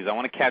technologies. I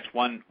want to catch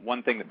one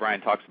thing that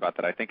Brian talks about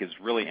that I think is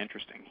really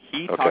interesting.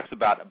 He talks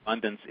about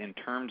abundance in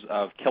terms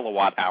of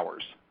kilowatt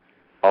hours.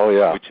 Oh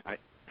yeah, which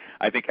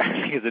I think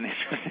is an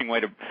interesting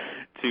way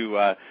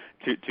to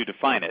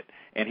define it.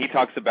 And he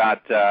talks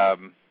about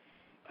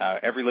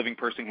every living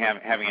person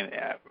having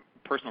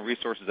personal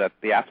resources at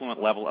the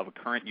affluent level of a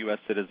current U.S.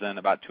 citizen,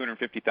 about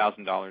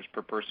 $250,000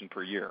 per person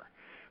per year.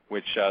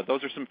 Which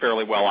those are some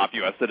fairly well-off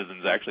U.S.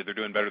 citizens, actually. They're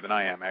doing better than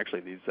I am, actually,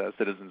 these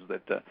citizens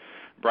that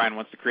Brian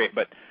wants to create.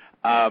 But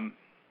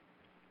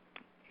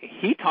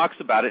he talks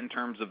about it in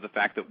terms of the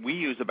fact that we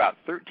use about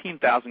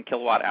 13,000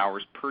 kilowatt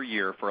hours per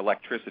year for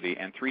electricity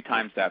and 3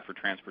 times that for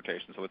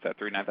transportation. So what's that,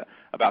 39,000?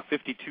 About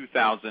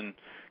 52,000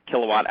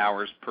 kilowatt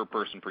hours per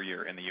person per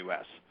year in the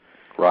U.S.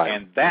 Right.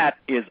 And that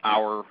is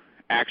our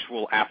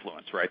actual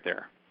affluence right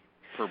there.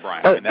 For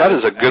Brian. That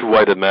is a good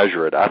way to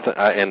measure it.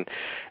 And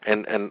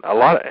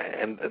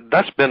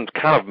that's been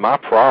kind of my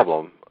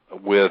problem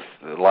with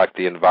like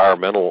the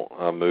environmental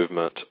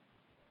movement.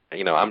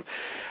 I'm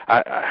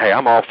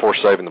all for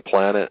saving the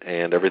planet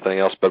and everything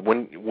else, but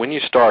when you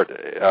start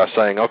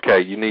saying,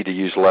 okay, you need to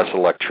use less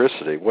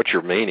electricity, what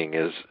you're meaning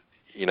is,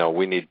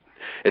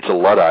 it's a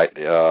Luddite.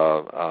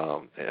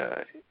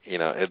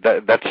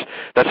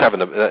 That's having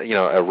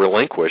to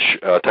relinquish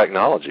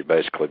technology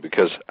basically,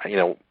 because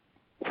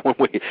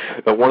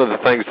one of the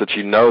things that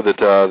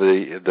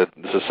that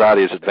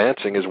society is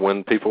advancing is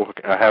when people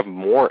have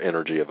more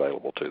energy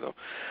available to them.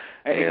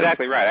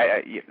 Exactly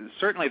right.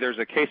 Certainly, there's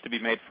a case to be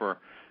made for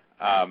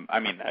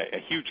a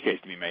huge case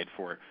to be made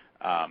for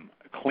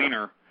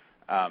cleaner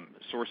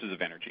sources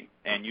of energy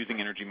and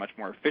using energy much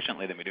more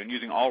efficiently than we do, and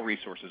using all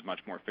resources much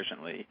more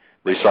efficiently.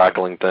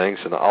 Recycling things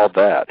and all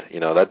that.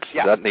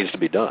 That needs to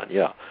be done.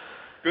 Yeah.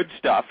 Good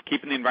stuff.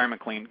 Keeping the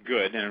environment clean,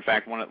 good. And in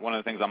fact, one of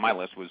the things on my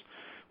list was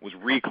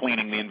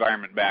re-cleaning the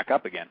environment back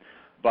up again.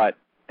 But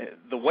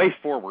the way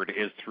forward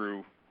is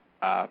through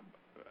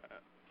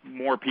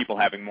more people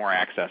having more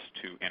access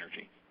to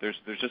energy. There's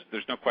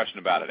no question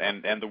about it.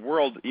 And the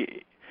world,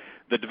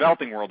 the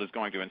developing world, is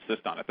going to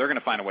insist on it. They're going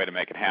to find a way to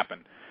make it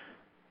happen,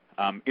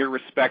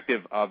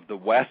 irrespective of the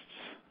West's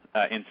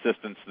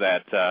insistence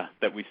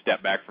that we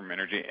step back from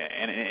energy,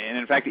 and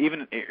in fact,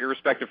 even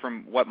irrespective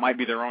from what might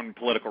be their own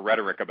political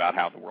rhetoric about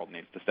how the world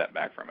needs to step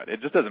back from it.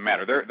 It just doesn't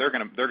matter. They're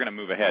going to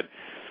move ahead.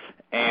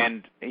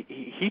 And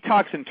he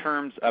talks in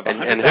terms of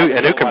and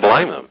who can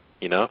blame him?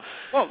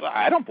 Well,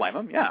 I don't blame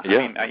him. Yeah.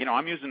 I mean,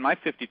 I'm using my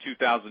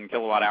 52,000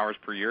 kilowatt hours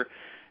per year,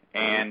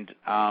 and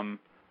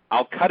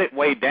I'll cut it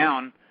way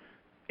down.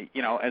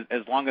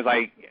 As long as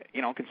I,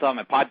 can sell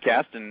my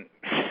podcast and,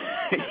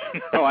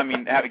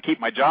 have to keep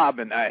my job,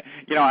 and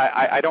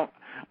I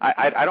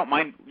don't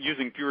mind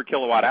using fewer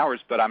kilowatt hours,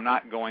 but I'm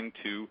not going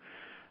to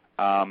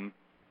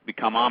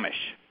become Amish,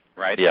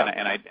 right? Yeah.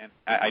 And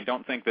I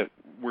don't think that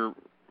we're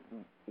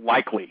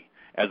likely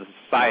as a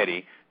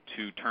society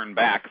to turn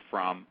back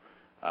from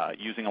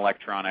using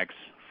electronics,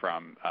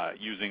 from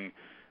using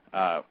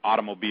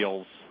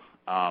automobiles,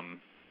 from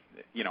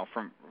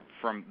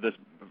this,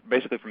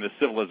 basically from this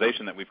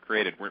civilization that we've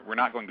created. We're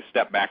not going to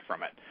step back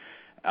from it.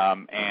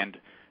 And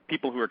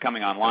people who are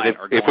coming online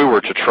are going if we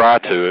were to try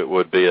to, it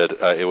would be an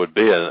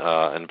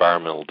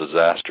environmental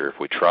disaster if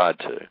we tried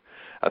to.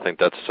 I think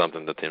that's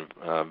something that the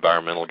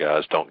environmental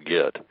guys don't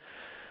get.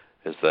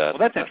 Is that? Well,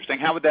 that's interesting.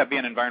 How would that be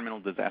an environmental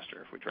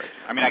disaster if we tried to?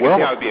 I mean, I can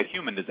see how it would be a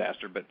human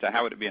disaster, but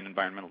how would it be an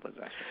environmental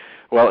disaster?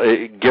 Well,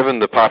 given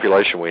the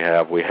population we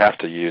have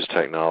to use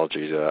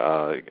technology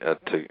to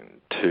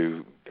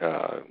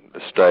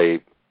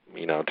stay,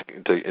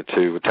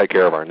 to take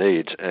care of our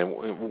needs.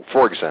 And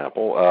for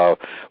example,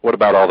 what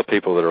about all the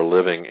people that are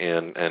living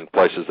in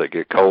places that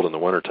get cold in the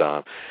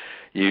wintertime?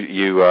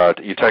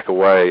 You take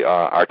away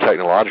our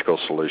technological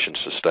solutions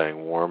to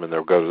staying warm, and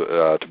they'll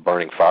go to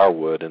burning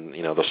firewood, and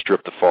they'll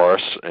strip the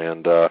forests,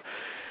 and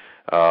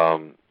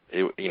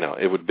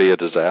it would be a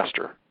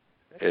disaster.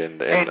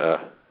 And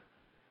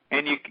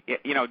you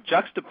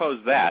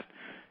juxtapose that.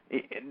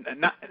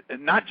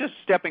 Not just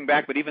stepping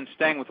back, but even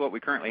staying with what we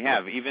currently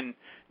have. Even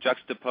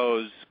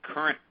juxtapose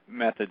current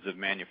methods of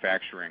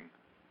manufacturing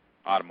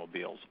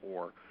automobiles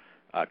or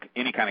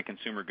any kind of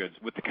consumer goods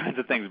with the kinds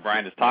of things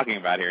Brian is talking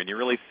about here, and you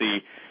really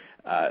see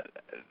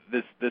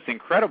this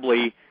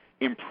incredibly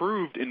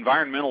improved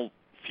environmental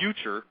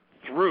future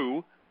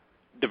through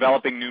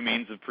developing new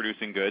means of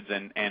producing goods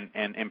and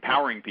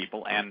empowering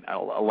people and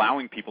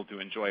allowing people to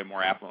enjoy a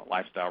more affluent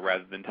lifestyle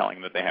rather than telling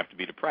them that they have to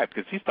be deprived.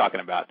 Because he's talking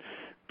about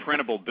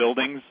printable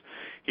buildings,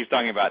 he's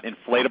talking about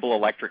inflatable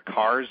electric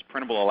cars,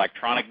 printable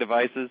electronic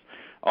devices,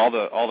 all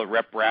the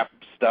rep-rap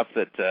stuff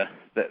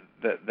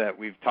that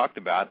we've talked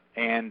about,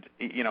 and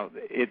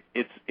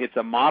it's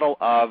a model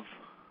of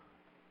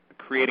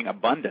creating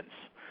abundance,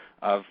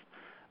 of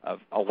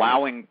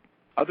allowing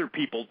other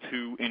people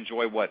to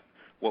enjoy what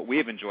we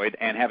have enjoyed,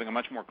 and having a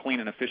much more clean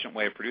and efficient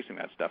way of producing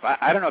that stuff.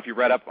 I don't know if you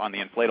read up on the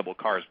inflatable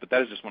cars, but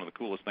that is just one of the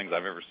coolest things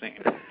I've ever seen.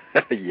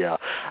 Yeah,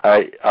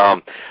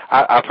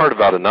 I've heard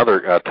about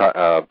another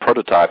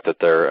prototype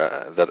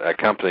that a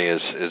company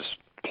is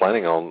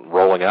planning on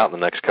rolling out in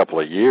the next couple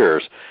of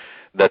years.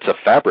 That's a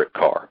fabric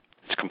car.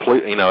 It's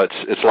complete.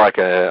 It's like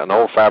an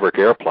old fabric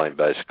airplane,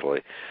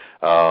 basically.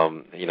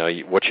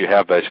 What you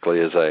have basically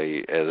is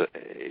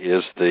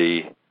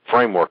the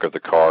framework of the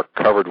car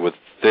covered with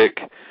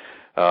thick,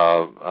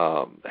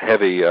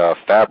 heavy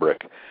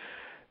fabric,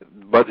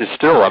 but it's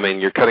still,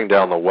 you're cutting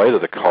down the weight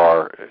of the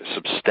car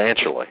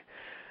substantially,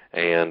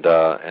 and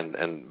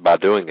by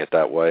doing it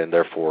that way, and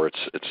therefore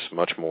it's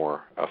much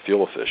more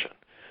fuel efficient.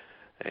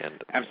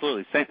 And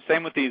absolutely,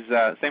 same with these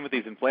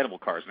inflatable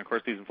cars, and of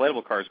course these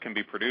inflatable cars can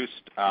be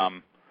produced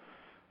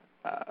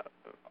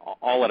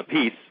all at a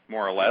piece,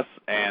 more or less,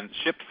 and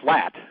shipped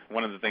flat.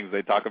 One of the things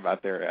they talk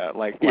about there, a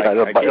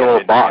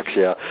little box,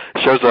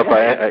 shows up.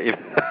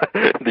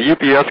 The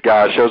UPS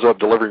guy shows up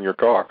delivering your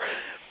car.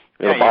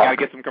 Yeah, you got to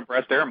get some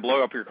compressed air and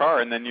blow up your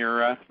car, and then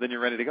you're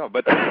ready to go.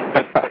 But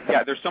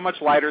yeah, they're so much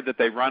lighter that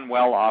they run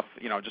well off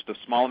just a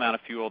small amount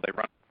of fuel. They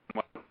run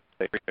well.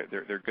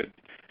 They're good.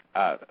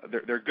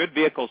 They're good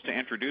vehicles to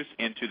introduce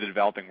into the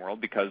developing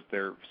world because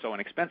they're so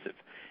inexpensive,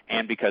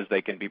 and because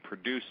they can be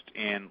produced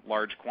in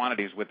large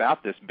quantities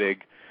without this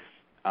big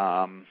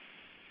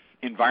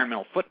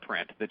environmental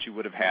footprint that you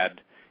would have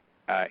had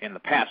in the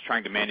past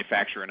trying to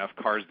manufacture enough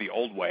cars the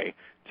old way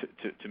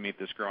to meet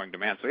this growing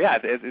demand. So yeah,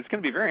 it's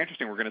going to be very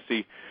interesting. We're going to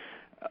see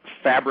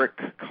fabric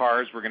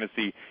cars. We're going to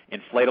see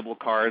inflatable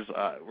cars.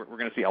 We're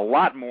going to see a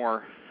lot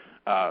more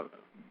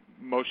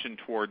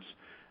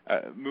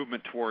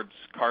movement towards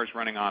cars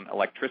running on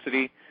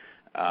electricity.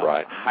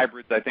 Right.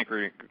 Hybrids, I think,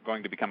 are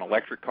going to become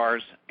electric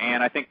cars.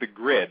 And I think the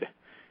grid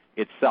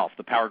itself,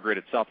 the power grid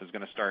itself, is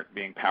going to start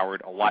being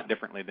powered a lot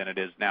differently than it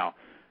is now.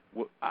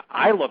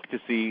 I look to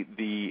see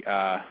the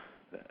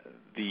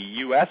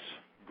U.S.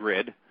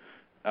 grid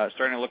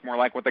starting to look more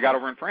like what they got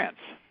over in France.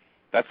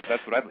 That's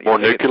what I think. More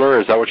nuclear?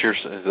 Is that what you're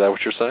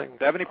saying?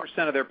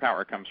 70% of their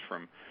power comes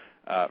from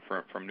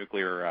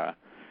nuclear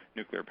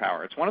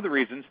power. It's one of the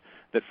reasons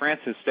that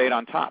France has stayed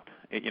on top.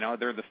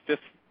 They're the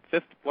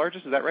fifth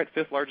largest. Is that right?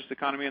 Fifth largest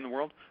economy in the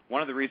world.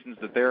 One of the reasons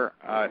that they're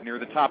near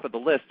the top of the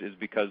list is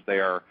because they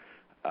are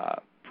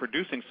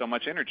producing so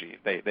much energy.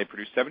 They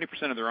produce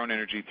 70% of their own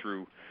energy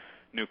through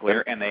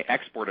nuclear, and they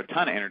export a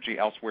ton of energy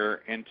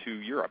elsewhere into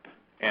Europe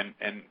and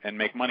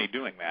make money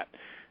doing that.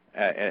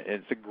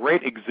 It's a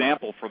great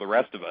example for the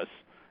rest of us,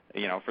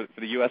 for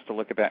the U.S. to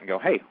look at that and go,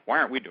 hey, why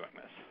aren't we doing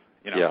this?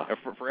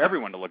 For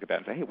everyone to look at that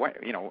and say, hey, why,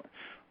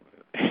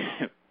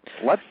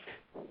 let's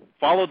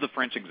follow the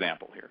French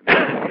example here.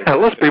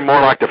 Let's be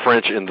more like the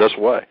French in this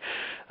way.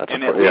 At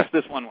least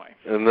this one way.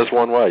 In this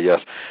one way,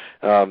 yes.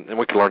 And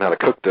we can learn how to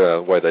cook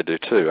the way they do,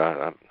 too.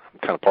 I'm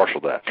kind of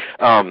partial to that.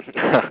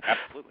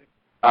 Absolutely.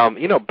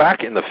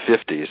 Back in the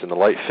 50s, in the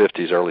late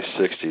 50s, early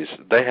 60s,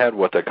 they had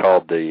what they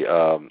called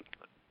the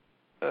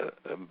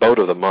Boat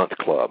of the Month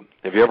Club.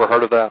 Have you ever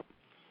heard of that?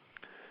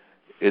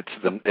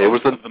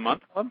 Boat of the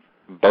Month Club?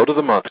 Boat of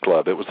the Month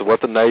Club. It was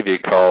what the Navy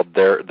called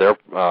their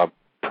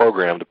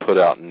program to put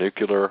out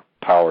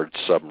nuclear-powered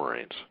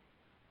submarines.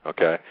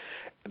 Okay,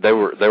 they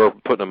were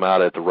putting them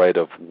out at the rate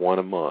of one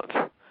a month,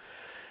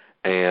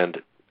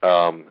 and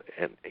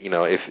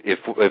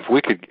if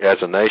we could, as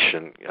a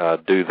nation,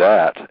 do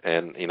that,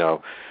 and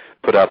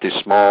put out these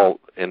small,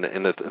 and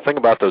the thing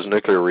about those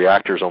nuclear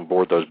reactors on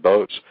board those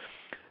boats,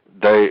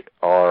 they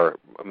are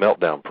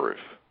meltdown proof.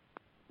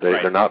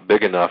 They're not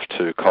big enough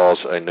to cause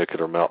a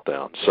nuclear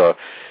meltdown. So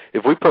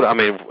if we put,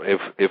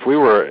 if we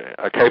were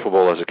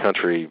capable as a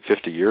country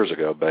 50 years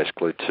ago,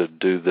 basically, to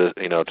do this,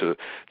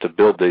 to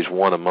build these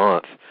one a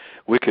month,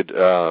 we could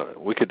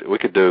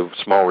do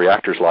small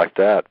reactors like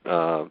that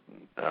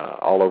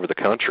all over the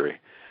country,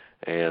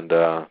 and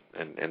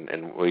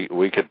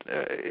we could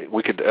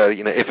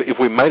if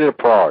we made it a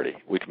priority,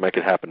 we could make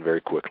it happen very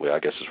quickly, I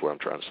guess is what I'm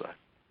trying to say.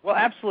 Well,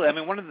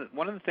 absolutely. One of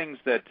the things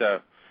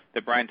that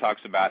Brian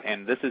talks about,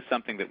 and this is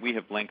something that we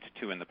have linked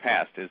to in the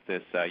past, is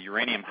this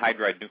uranium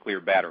hydride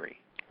nuclear battery.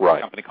 Right.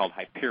 A company called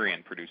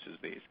Hyperion produces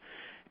these,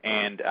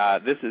 and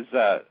this is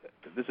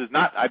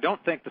not. I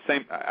don't think this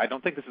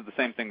is the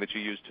same thing that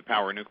you use to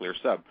power a nuclear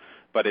sub,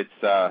 but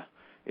it's a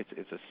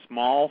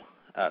small.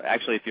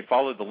 Actually, if you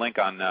follow the link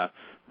on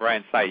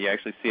Brian's site, you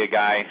actually see a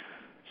guy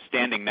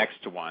standing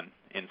next to one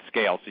in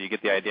scale, so you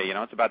get the idea.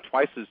 It's about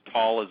twice as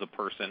tall as a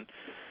person,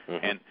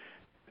 and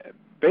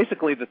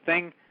basically the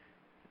thing.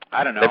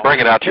 I don't know. They bring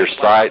it out to your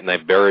site and they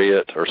bury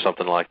it or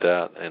something like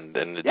that, and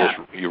it just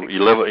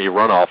you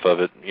run off of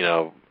it,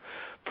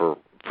 for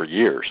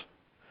years.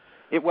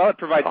 It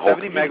provides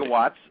 70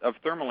 megawatts of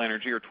thermal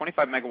energy or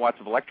 25 megawatts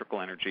of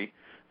electrical energy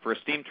for a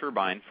steam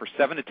turbine for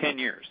 7 to 10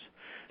 years.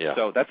 Yeah.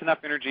 So that's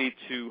enough energy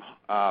to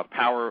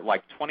power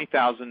like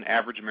 20,000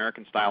 average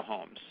American-style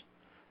homes,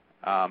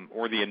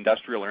 or the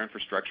industrial or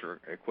infrastructure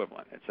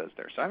equivalent, it says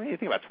there. So, you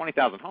think about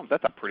 20,000 homes,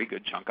 that's a pretty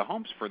good chunk of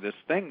homes for this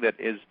thing that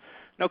is,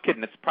 no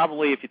kidding, it's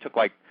probably, if you took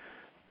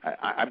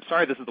I'm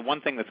sorry, this is the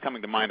one thing that's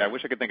coming to mind. I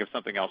wish I could think of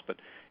something else, but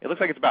it looks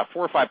like it's about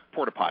 4 or 5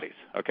 porta potties,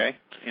 okay,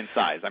 in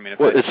size.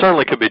 It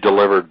certainly could be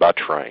delivered by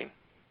train.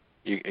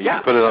 You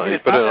put it on,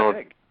 put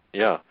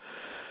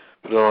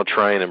it on a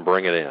train and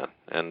bring it in,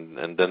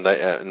 and then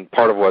and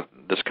part of what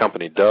this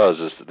company does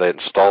is they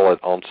install it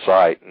on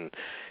site, and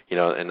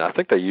and I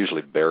think they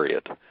usually bury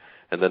it,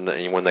 and then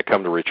when they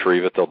come to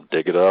retrieve it, they'll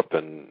dig it up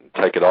and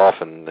take it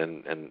off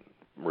and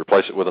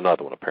replace it with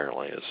another one.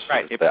 Apparently, is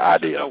right. The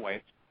idea. No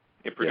waste.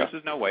 It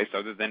produces no waste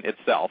other than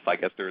itself. I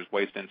guess there's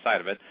waste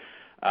inside of it.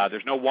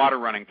 There's no water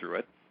running through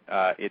it.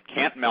 It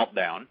can't melt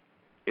down.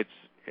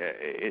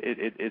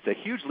 It's a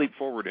huge leap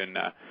forward in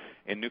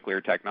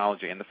nuclear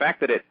technology, and the fact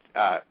that it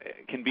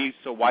can be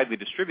so widely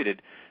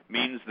distributed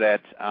means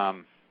that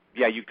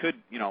you could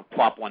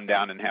plop one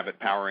down and have it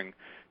powering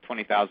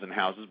 20,000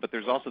 houses, but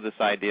there's also this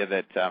idea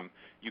that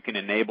you can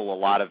enable a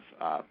lot of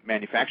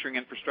manufacturing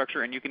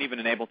infrastructure, and you can even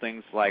enable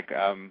things like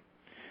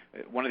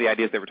one of the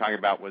ideas they were talking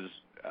about was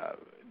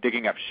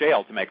digging up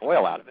shale to make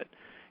oil out of it,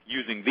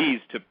 using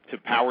these to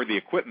power the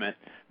equipment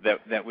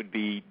that would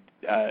be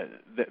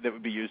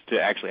used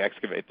to actually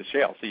excavate the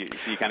shale. So you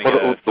kind of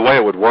get the way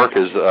it would work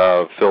is,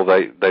 Phil,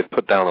 they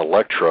put down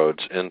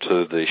electrodes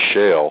into the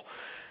shale,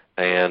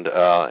 and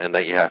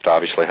then you have to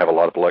obviously have a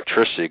lot of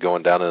electricity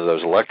going down into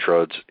those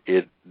electrodes.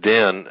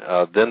 Then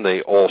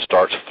the oil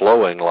starts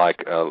flowing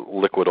like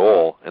liquid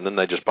oil, and then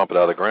they just pump it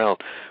out of the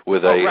ground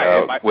with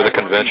a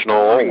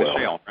conventional oil well.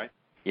 Shale, right?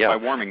 Yeah. By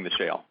warming the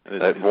shale.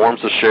 It warms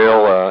the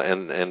shale,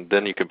 and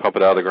then you can pump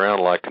it out of the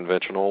ground like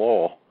conventional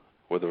oil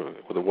with a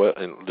well,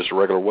 just a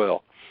regular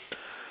well.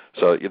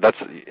 So that's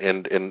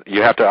and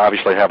you have to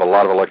obviously have a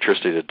lot of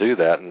electricity to do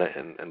that,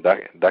 and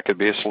that could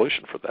be a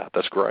solution for that.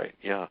 That's great.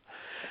 Yeah.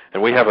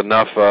 And we have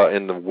enough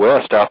in the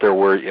west out there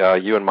where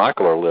you and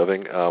Michael are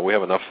living. We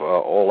have enough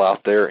oil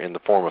out there in the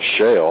form of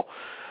shale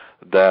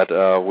that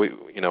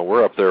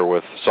we're up there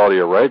with Saudi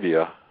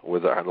Arabia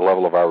with the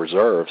level of our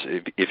reserves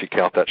if you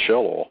count that shale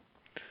oil.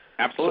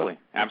 Absolutely,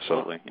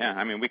 absolutely. Yeah,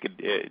 I mean, we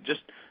could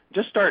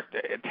just start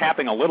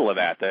tapping a little of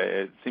that.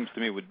 It seems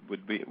to me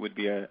would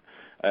be a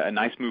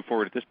nice move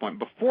forward at this point.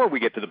 Before we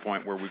get to the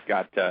point where we've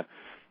got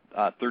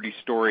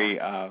 30-story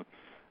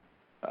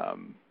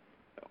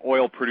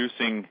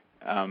oil-producing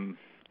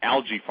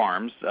algae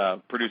farms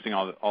producing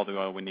all the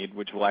oil we need,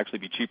 which will actually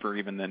be cheaper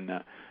even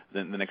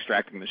than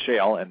extracting the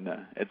shale. And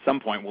at some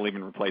point, we'll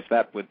even replace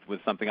that with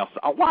something else.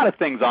 A lot of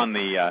things on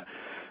the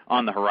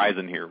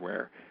horizon here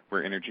where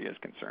energy is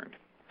concerned.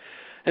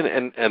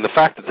 And the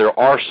fact that there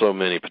are so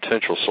many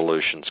potential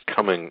solutions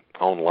coming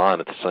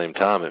online at the same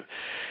time,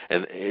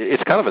 and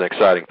it's kind of an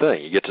exciting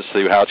thing. You get to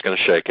see how it's going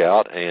to shake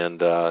out,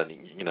 and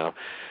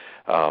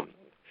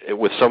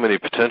with so many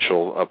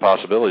potential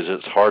possibilities,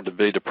 it's hard to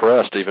be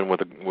depressed even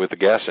with the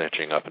gas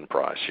inching up in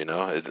price.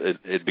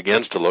 It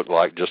begins to look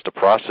like just a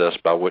process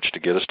by which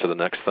to get us to the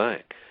next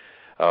thing,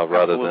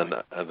 rather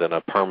than a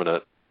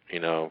permanent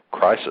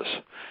crisis,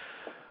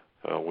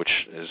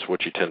 which is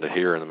what you tend to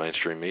hear in the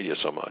mainstream media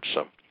so much.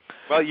 So.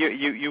 Well,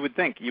 you would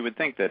think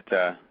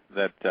that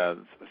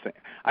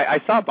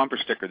I saw a bumper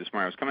sticker this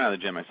morning. I was coming out of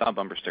the gym. I saw a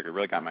bumper sticker. It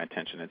really got my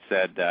attention. It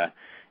said,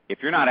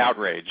 "If you're not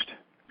outraged,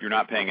 you're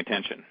not paying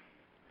attention."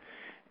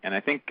 And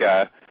I think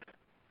I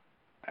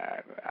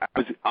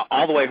was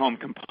all the way home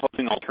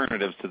composing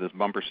alternatives to this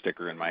bumper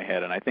sticker in my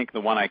head, and I think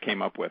the one I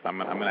came up with, I'm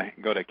going to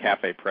go to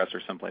Cafe Press or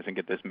someplace and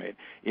get this made.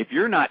 If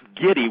you're not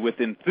giddy with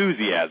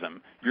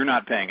enthusiasm, you're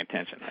not paying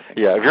attention, I think.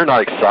 Yeah, if you're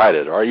not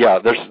excited, or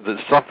there's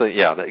something.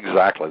 Yeah,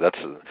 exactly.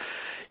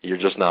 You're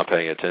just not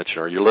paying attention,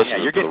 or you're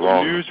listening to the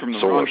wrong source. You're getting news from the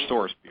wrong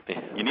source.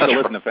 You need to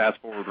listen to Fast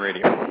Forward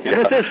Radio. And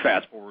this is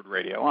Fast Forward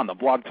Radio on the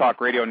Blog Talk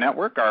Radio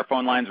Network. Our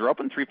phone lines are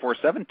open,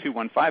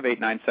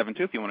 347-215-8972.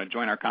 If you want to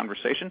join our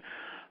conversation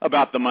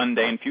about the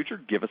mundane future,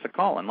 give us a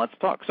call and let's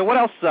talk. So what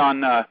else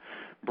on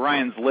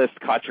Brian's list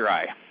caught your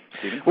eye,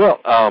 Stephen?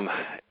 Well, I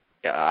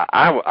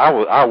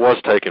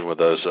was taken with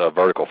those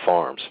vertical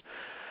farms.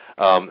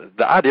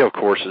 The idea, of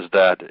course, is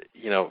that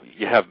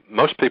you have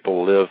most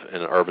people live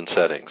in urban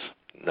settings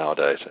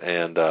nowadays,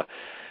 and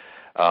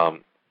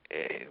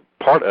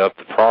part of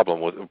the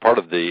problem part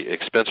of the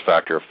expense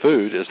factor of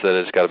food is that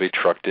it's got to be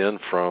trucked in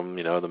from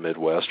the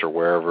Midwest or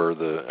wherever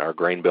our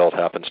grain belt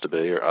happens to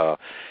be.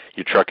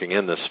 You're trucking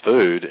in this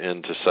food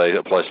into, say,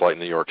 a place like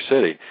New York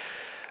City.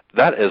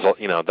 That is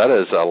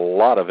a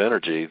lot of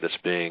energy that's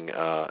being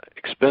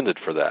expended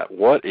for that.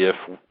 What if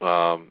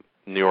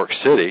New York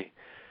City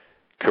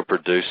could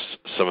produce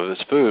some of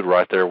its food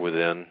right there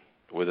within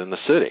the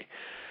city?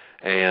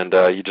 And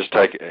you just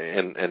take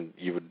and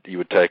you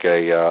would take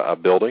a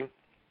building,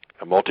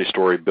 a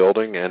multi-story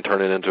building, and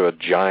turn it into a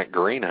giant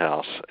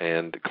greenhouse,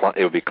 and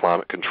it would be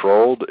climate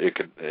controlled.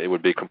 It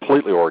would be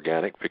completely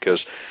organic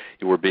because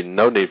there would be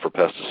no need for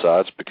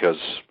pesticides because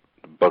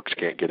bugs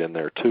can't get in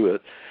there to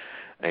it.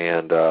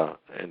 And there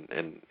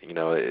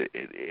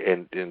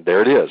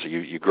it is.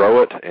 You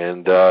grow it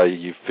and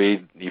you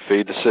feed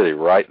the city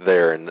right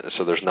there, and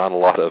so there's not a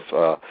lot of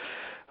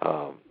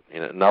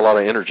not a lot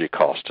of energy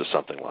cost to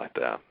something like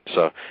that.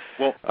 So,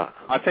 well,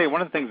 I'll tell you,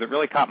 one of the things that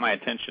really caught my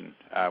attention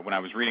when I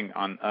was reading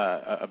on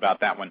about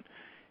that one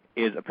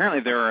is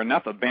apparently there are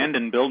enough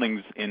abandoned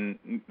buildings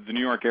in the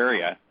New York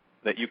area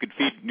that you could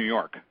feed New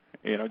York.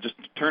 Just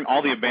turn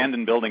all the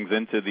abandoned buildings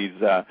into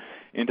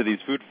these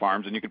food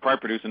farms, and you could probably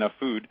produce enough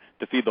food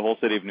to feed the whole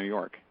city of New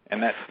York.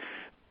 And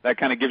that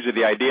kind of gives you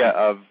the idea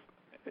of,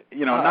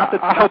 not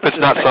that I hope it's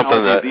not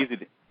something that easy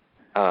to,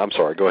 I'm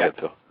sorry. Go ahead,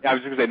 Phil. I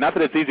was going to say, not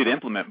that it's easy to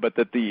implement, but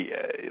that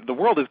the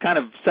world is kind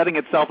of setting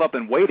itself up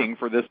and waiting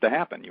for this to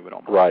happen. You would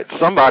almost right.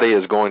 Somebody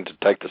is going to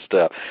take the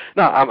step.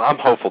 Now, I'm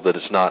hopeful that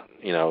it's not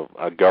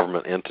a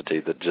government entity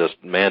that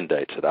just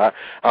mandates it. I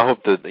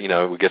hope that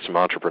we get some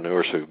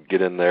entrepreneurs who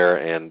get in there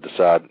and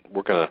decide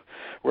we're gonna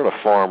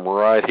farm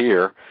right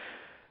here.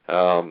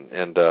 I'm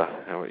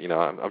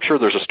sure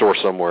there's a store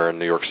somewhere in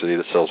New York City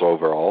that sells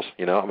overalls.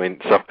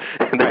 So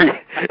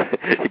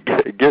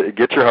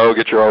get your hoe,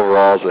 get your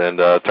overalls, and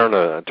turn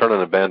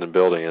an abandoned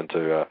building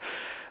into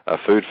a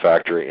food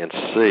factory and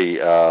see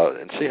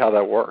how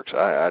that works.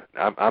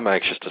 I'm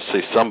anxious to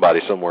see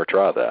somebody somewhere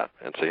try that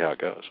and see how it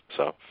goes.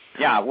 So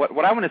yeah,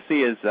 what I want to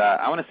see is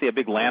I want to see a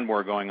big land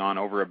war going on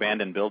over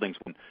abandoned buildings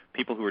when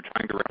people who are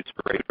trying to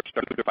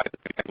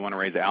want to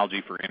raise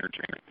algae for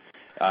energy.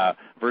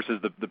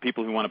 Versus the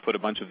people who want to put a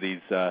bunch of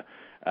these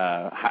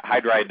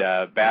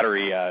hydride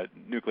battery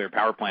nuclear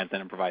power plants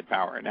in and provide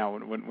power. Now,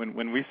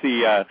 when we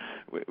see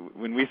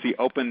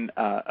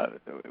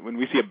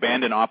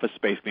abandoned office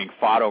space being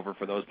fought over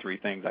for those three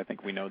things, I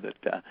think we know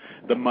that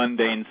the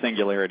mundane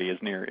singularity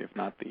is near, if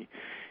not the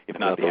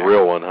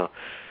real one, huh?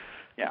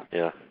 Yeah.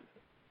 Yeah.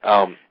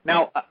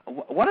 Now,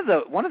 one of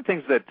the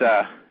things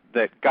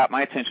that got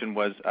my attention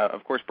was,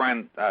 of course,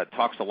 Brian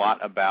talks a lot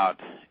about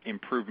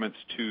improvements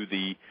to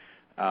the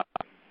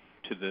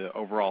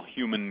overall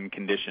human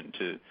condition,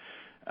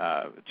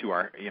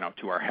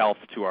 our health,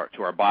 to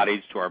our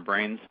bodies, to our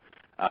brains.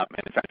 And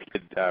in fact, he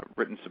had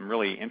written some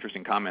really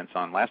interesting comments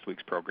on last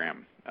week's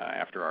program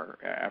after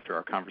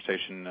our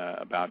conversation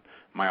about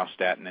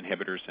myostatin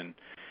inhibitors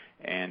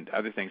and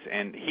other things.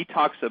 And he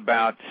talks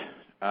about,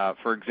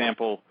 for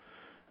example,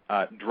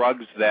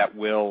 drugs that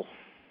will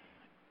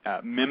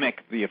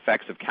mimic the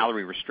effects of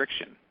calorie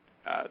restriction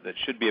that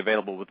should be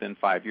available within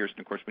 5 years.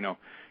 And of course, we know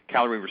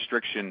calorie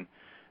restriction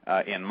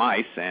in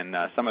mice and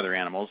some other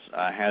animals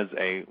has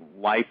a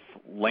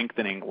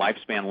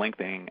lifespan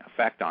lengthening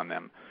effect on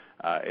them.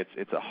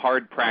 It's a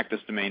hard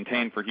practice to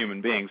maintain for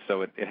human beings,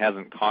 so it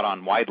hasn't caught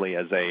on widely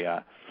as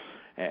a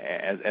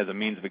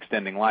means of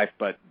extending life.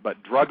 But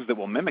drugs that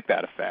will mimic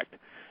that effect,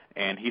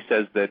 and he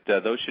says that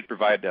those should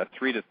provide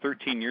 3 to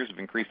 13 years of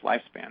increased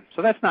lifespan.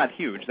 So that's not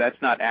huge. That's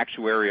not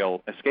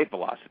actuarial escape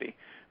velocity,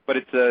 but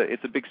it's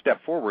a big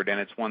step forward, and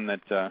it's one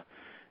that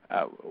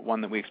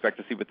we expect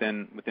to see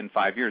within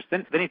 5 years.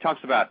 Then he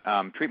talks about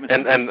treatment.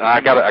 And I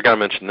gotta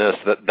mention this,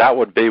 that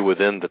would be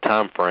within the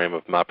time frame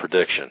of my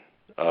prediction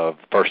of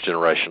first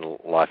generation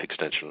life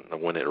extension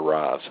when it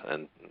arrives,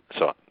 and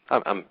so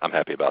I'm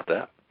happy about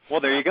that.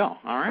 Well, there you go.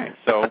 All right.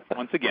 So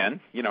once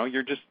again, you're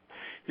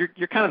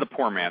kind of the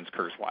poor man's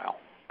Kurzweil.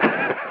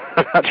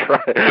 That's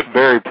right.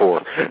 Very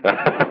poor.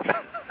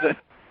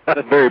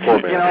 Very poor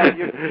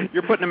man.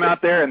 You're putting them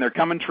out there, and they're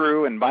coming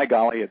true. And by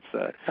golly, it's.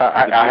 Hey,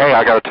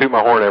 I got to toot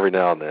my horn every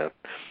now and then.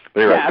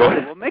 But anyway, go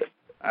ahead.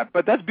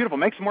 But that's beautiful.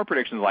 Make some more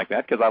predictions like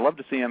that, because I love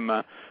to see him.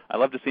 I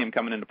love to see him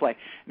coming into play.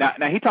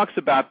 Now he talks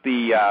about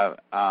the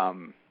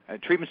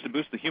treatments to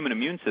boost the human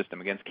immune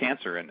system against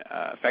cancer and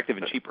effective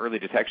and cheap early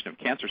detection of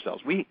cancer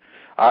cells.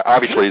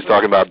 Obviously he's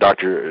talking about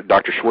Dr.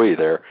 Shui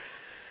there.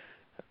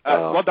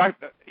 Dr.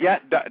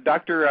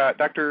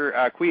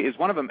 Kui is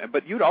one of them.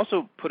 But you'd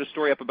also put a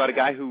story up about a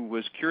guy who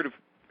was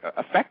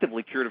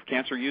effectively cured of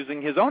cancer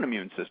using his own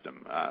immune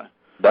system.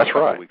 That's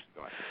right.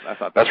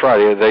 That's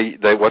right.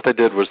 They what they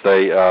did was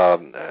they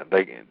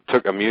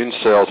took immune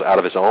cells out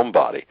of his own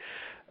body,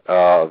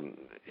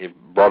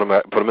 put them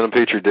in a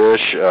petri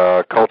dish,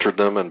 cultured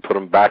them, and put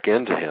them back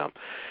into him.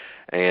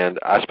 And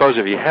I suppose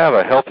if you have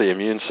a healthy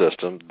immune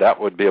system, that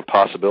would be a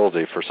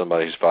possibility for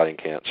somebody who's fighting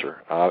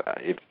cancer.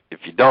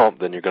 If you don't,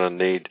 then you're going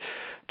to need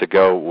to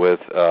go with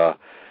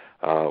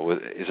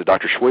is it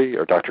Dr. Shui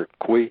or Dr.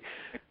 Kui?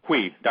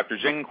 Kui, Dr.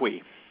 Zheng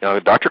Kui.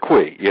 Dr.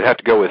 Kui. You'd have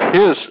to go with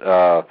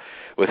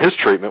his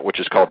treatment, which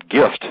is called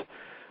GIFT,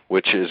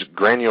 which is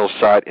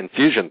granulocyte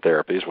infusion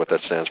therapy, is what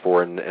that stands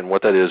for. And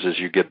what that is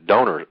you get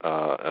donor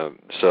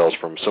cells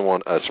from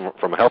someone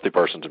from a healthy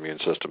person's immune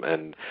system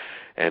and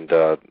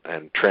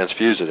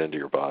transfuse it into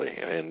your body,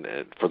 and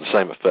for the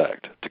same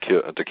effect to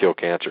kill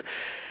cancer.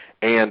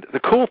 And the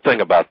cool thing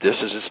about this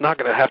is it's not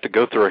going to have to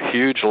go through a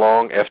huge,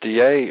 long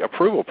FDA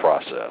approval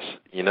process.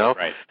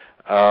 Right.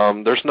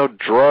 There's no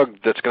drug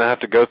that's going to have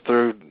to go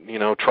through,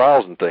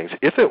 trials and things.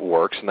 If it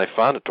works and they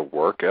find it to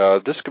work,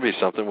 this could be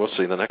something we'll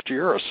see in the next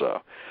year or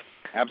so.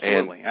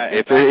 Absolutely. And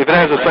if it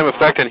has the same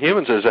effect in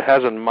humans as it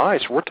has in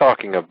mice, we're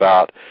talking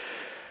about,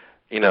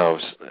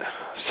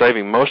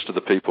 saving most of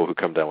the people who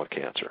come down with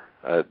cancer.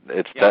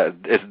 It's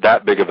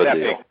that big of a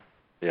deal.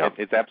 Yeah.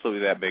 It's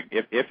absolutely that big.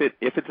 If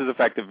it's as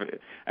effective,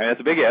 that's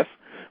a big if,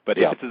 but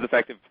if it's as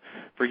effective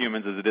for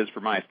humans as it is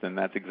for mice, then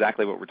that's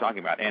exactly what we're talking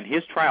about. And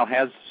his trial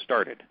has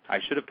started. I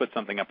should have put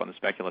something up on the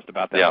Speculist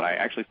about that, but I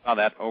actually saw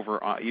that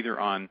over either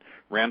on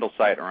Randall's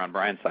site or on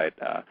Brian's site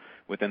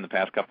within the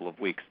past couple of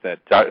weeks. That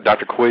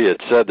Dr. Kui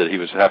had said that he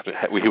would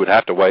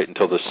have to wait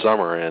until this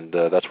summer, and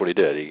that's what he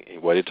did. He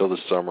waited till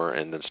this summer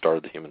and then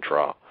started the human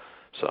trial.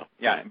 So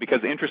yeah,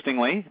 because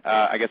interestingly,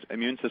 I guess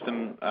immune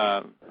system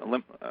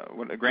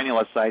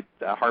granulocyte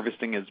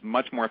harvesting is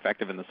much more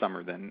effective in the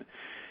summer than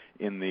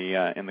in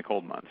the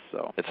cold months.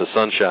 So it's a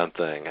sunshine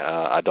thing.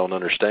 I don't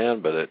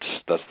understand, but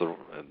that's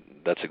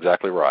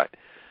exactly right.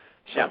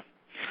 So. Yeah.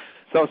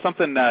 So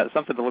something to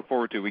look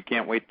forward to. We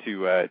can't wait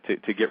to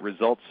get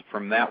results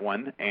from that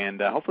one,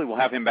 and hopefully we'll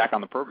have him back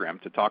on the program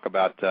to talk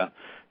about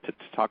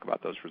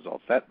those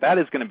results. That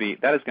is going to be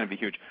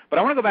huge. But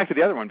I want to go back to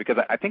the other one because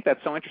I think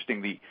that's so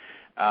interesting. The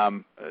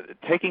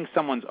taking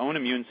someone's own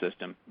immune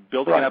system,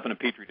 building it up in a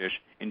petri dish,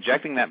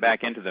 injecting that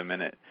back into them,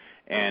 and it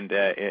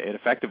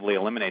effectively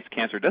eliminates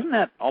cancer. Doesn't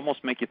that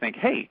almost make you think,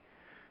 hey,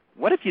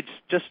 what if you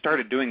just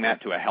started doing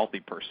that to a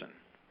healthy person?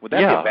 Would that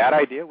be a bad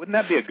idea? Wouldn't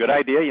that be a good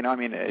idea?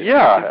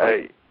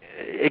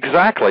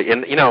 Exactly.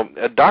 And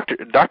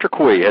Dr.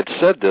 Kui had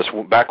said this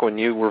back when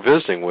you were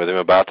visiting with him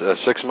about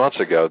 6 months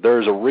ago.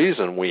 There's a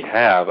reason we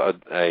have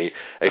a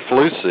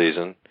flu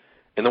season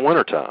in the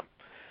wintertime.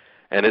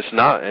 And it's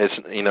not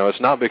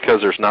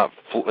because there's not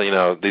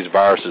these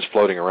viruses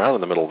floating around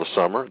in the middle of the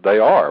summer. They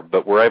are,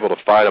 but we're able to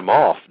fight them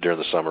off during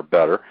the summer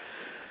better,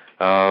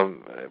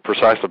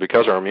 precisely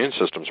because our immune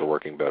systems are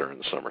working better in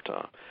the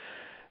summertime.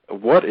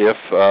 What if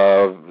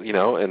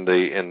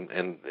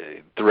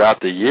throughout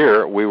the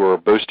year we were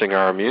boosting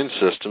our immune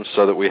systems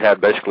so that we had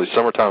basically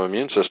summertime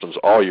immune systems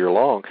all year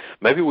long?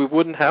 Maybe we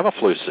wouldn't have a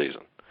flu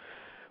season.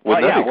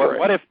 Wouldn't that be great?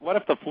 What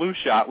if the flu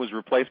shot was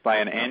replaced by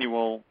an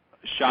annual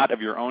shot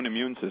of your own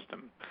immune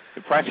system?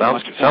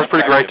 Sounds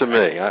pretty great to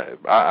me.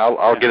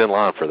 I'll get in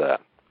line for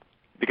that.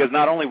 Because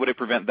not only would it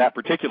prevent that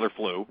particular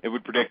flu, it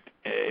would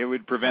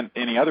prevent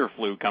any other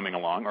flu coming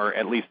along, or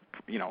at least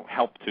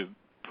help to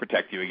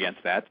protect you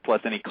against that.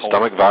 Plus any cold,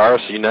 stomach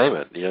virus, you name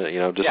it.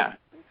 Just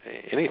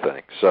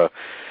anything. So,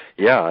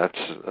 yeah,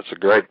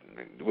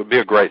 it would be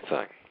a great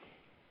thing.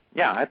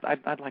 Yeah,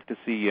 I'd like to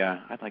see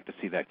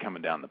that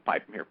coming down the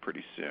pipe here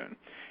pretty soon.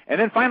 And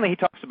then finally, he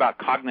talks about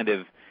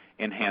cognitive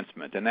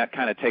enhancement, and that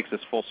kind of takes us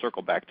full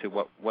circle back to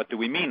what do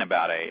we mean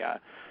about a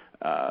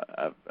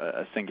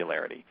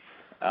singularity.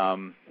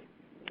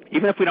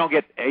 Even if we don't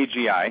get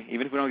AGI,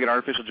 even if we don't get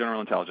artificial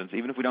general intelligence,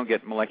 even if we don't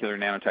get molecular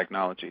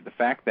nanotechnology, the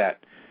fact that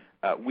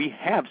we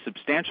have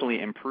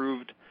substantially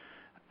improved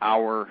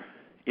our,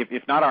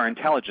 if not our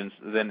intelligence,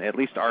 then at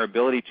least our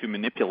ability to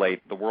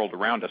manipulate the world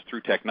around us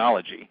through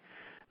technology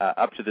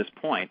up to this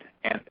point,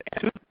 and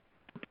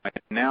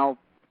now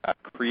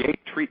create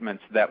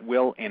treatments that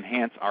will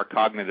enhance our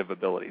cognitive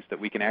abilities, that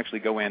we can actually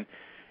go in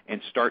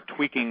and start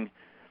tweaking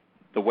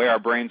the way our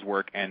brains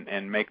work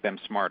and make them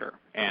smarter.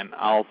 And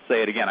I'll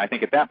say it again, I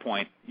think at that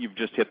point you've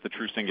just hit the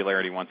true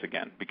singularity once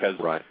again, because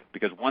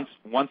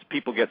once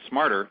people get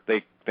smarter,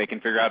 they can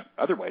figure out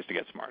other ways to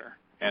get smarter,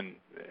 and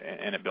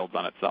it builds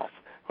on itself.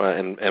 Well,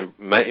 and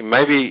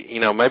maybe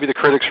the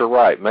critics are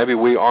right. Maybe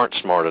we aren't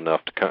smart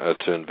enough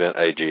to invent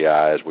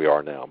AGI as we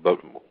are now. But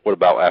what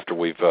about after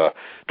we've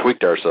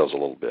tweaked ourselves a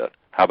little bit?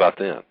 How about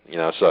then?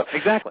 So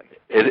exactly.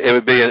 It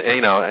would be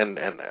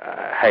and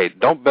hey,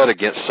 don't bet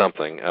against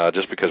something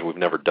just because we've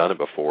never done it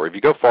before. If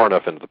you go far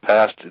enough into the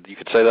past, you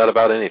could say that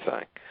about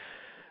anything.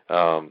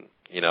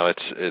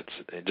 It's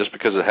just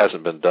because it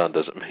hasn't been done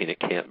doesn't mean it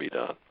can't be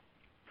done.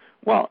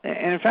 Well,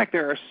 and in fact,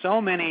 there are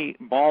so many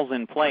balls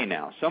in play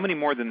now, so many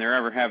more than there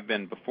ever have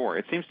been before.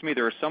 It seems to me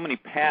there are so many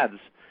paths,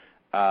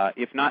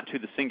 if not to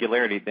the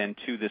singularity, then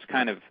to this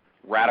kind of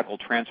radical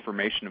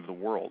transformation of the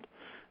world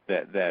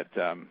that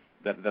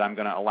I'm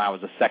going to allow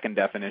as a second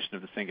definition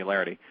of the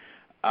singularity.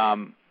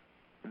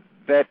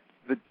 That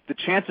the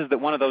chances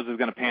that one of those is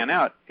going to pan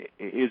out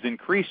is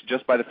increased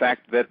just by the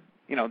fact that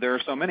there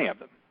are so many of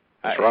them.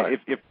 That's right.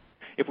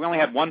 If we only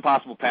had one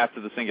possible path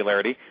to the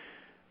singularity,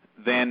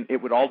 then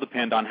it would all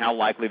depend on how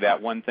likely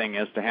that one thing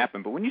is to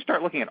happen. But when you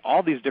start looking at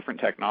all these different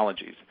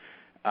technologies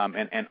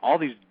and all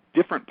these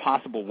different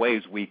possible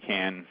ways we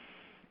can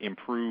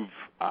improve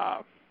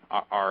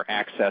our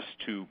access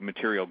to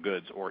material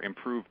goods or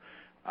improve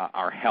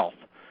our health,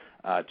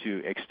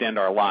 to extend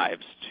our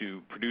lives,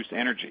 to produce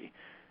energy,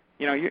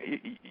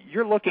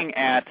 you're looking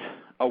at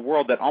a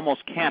world that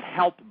almost can't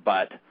help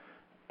but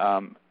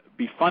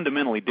be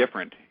fundamentally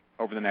different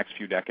over the next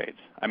few decades.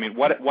 I mean,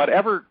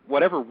 whatever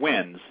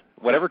wins,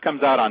 whatever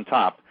comes out on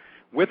top,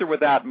 with or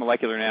without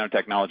molecular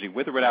nanotechnology,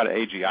 with or without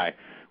AGI,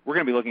 we're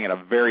going to be looking at a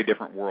very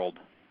different world,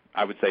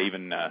 I would say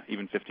even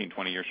 15,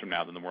 20 years from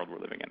now than the world we're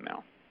living in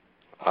now.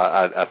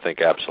 I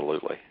think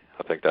absolutely.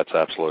 I think that's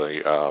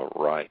absolutely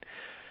right.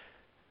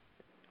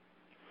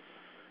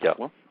 Yeah.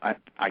 Well, I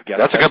guess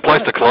that's a good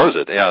place to close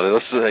it. Yeah,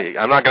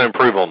 I'm not going to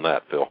improve on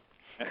that, Phil.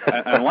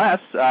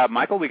 Unless,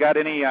 Michael, we got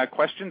any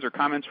questions or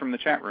comments from the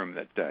chat room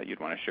that you'd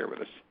want to share with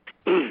us?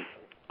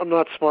 I'm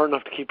not smart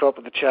enough to keep up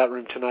with the chat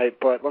room tonight,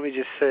 but let me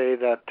just say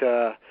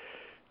that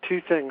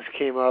two things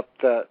came up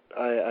that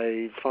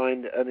I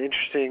find an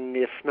interesting,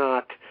 if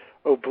not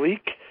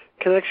oblique,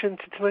 connection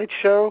to tonight's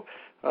show.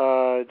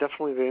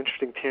 Definitely the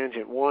interesting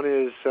tangent. One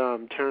is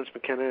Terrance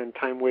McKenna and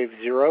Time Wave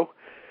Zero.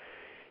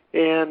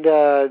 And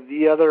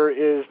the other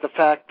is the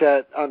fact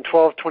that on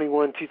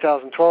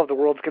 12/21/2012, the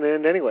world's going to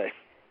end anyway.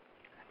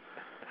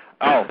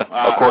 Oh,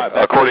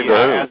 according to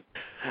who?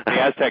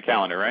 The Aztec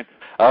calendar, right?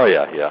 Oh,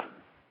 yeah.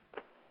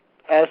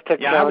 Aztec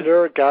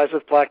calendar, guys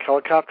with black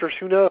helicopters,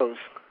 who knows?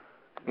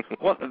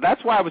 Well,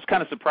 that's why I was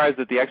kind of surprised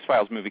that the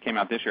X-Files movie came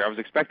out this year. I was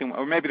expecting,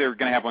 or maybe they were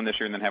going to have one this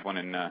year and then have one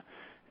in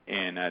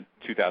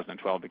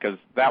 2012, because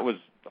that was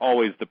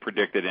always the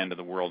predicted end of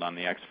the world on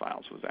the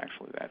X-Files, was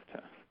actually that.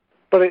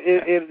 But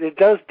it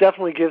does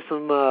definitely give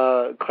some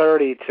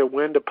clarity to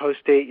when to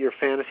post-date your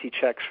fantasy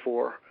checks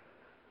for.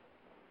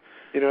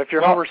 If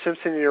you're Homer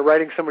Simpson and you're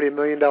writing somebody $1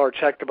 million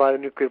check to buy the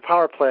nuclear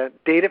power plant,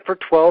 date it for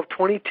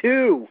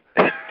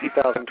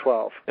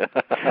 12/22/2012.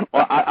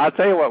 Well, I'll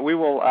tell you what, we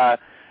will, I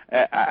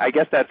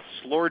guess that's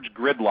Slorge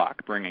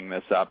Gridlock bringing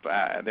this up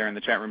there in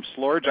the chat room.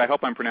 Slorge, I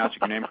hope I'm pronouncing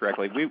your name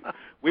correctly.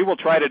 We will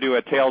try to do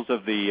a Tales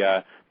of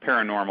the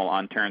Paranormal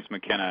on Terrance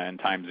McKenna and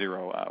Time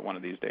Zero one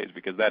of these days,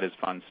 because that is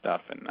fun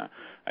stuff, and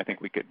I think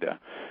we could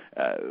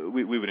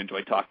we would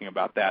enjoy talking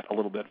about that a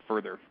little bit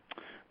further.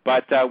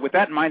 But with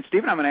that in mind,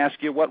 Stephen, I'm going to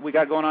ask you what we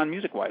got going on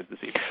music-wise this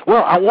evening.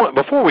 Well,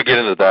 before we get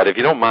into that, if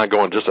you don't mind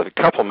going just a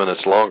couple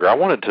minutes longer, I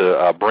wanted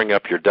to bring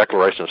up your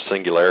Declaration of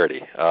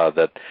Singularity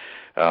that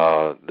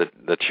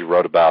you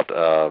wrote about,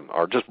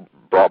 or just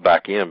brought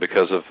back in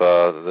because of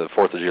the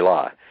 4th of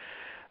July.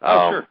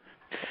 Sure.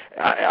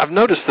 I've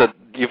noticed that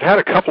you've had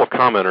a couple of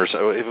commenters,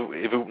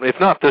 if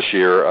not this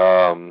year,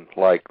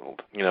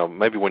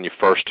 maybe when you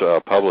first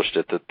published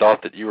it, that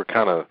thought that you were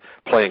kind of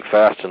playing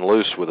fast and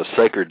loose with a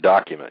sacred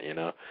document,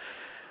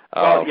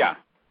 Well, yeah.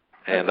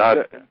 And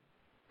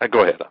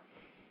Go ahead.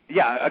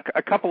 Yeah,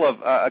 a couple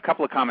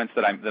of comments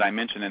that I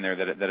mentioned in there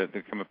that have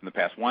come up in the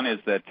past. One is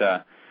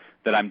that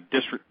I'm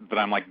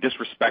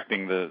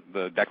disrespecting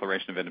the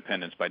Declaration of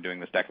Independence by doing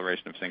this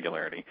Declaration of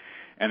Singularity,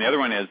 and the other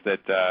one is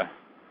that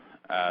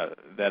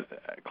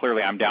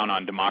clearly I'm down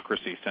on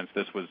democracy, since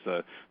this was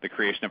the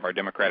creation of our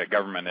democratic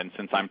government, and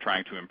since I'm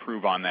trying to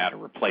improve on that or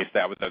replace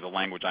that with other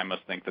language, I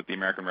must think that the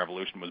American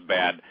Revolution was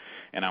bad,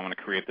 and I want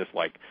to create this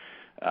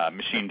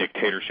machine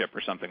dictatorship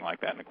or something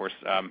like that. And of course,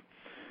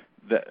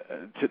 to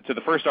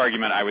the first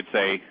argument, I would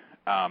say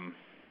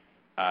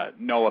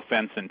no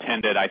offense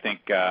intended. I think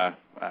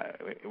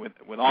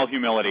with all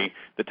humility,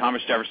 that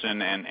Thomas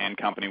Jefferson and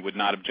company would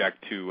not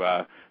object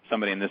to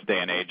somebody in this day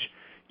and age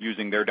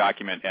using their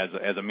document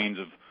as a means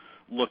of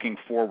looking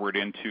forward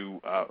into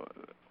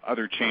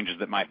other changes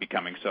that might be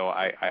coming. So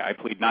I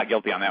plead not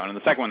guilty on that one. And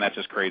the second one, that's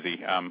just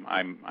crazy.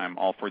 I'm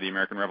all for the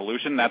American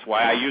Revolution. That's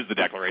why I use the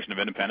Declaration of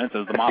Independence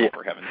as the model,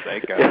 for heaven's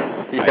sake.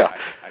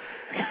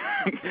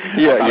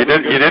 You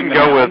didn't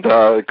go with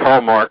Karl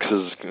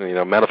Marx's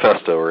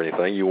manifesto or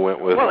anything. You went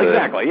with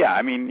exactly. Yeah,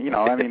 I mean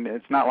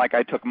it's not like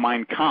I took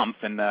Mein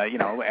Kampf and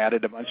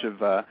added a bunch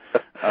of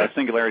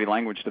singularity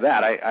language to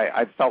that.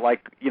 I felt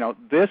like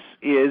this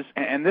is,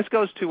 and this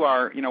goes to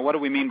our what do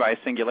we mean by a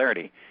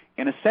singularity?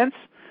 In a sense,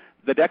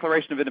 the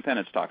Declaration of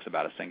Independence talks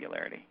about a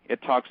singularity.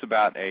 It talks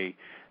about a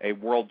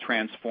world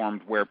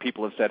transformed where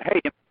people have said, hey,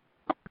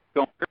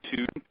 we're going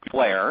to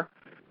declare.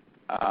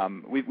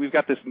 We've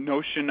got this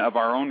notion of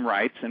our own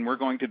rights, and we're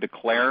going to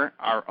declare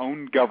our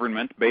own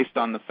government based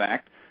on the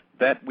fact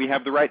that we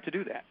have the right to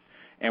do that.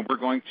 And we're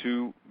going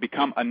to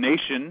become a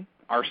nation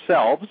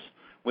ourselves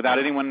without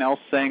anyone else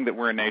saying that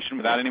we're a nation,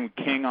 without any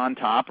king on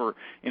top or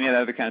any of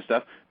that other kind of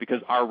stuff,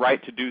 because our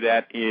right to do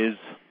that is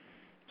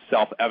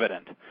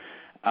self-evident.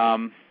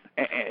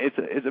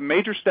 It's a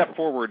major step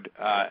forward,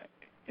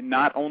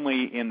 not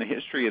only in the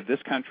history of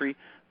this country,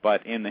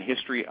 but in the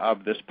history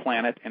of this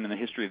planet and in the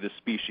history of this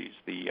species.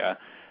 The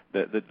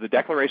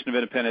Declaration of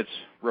Independence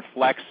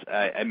reflects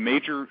a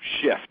major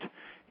shift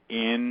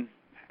in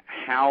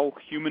how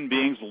human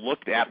beings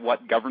looked at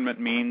what government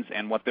means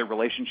and what their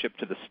relationship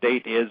to the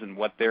state is, and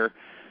what their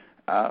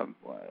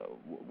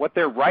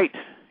rights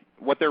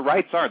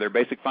are, their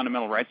basic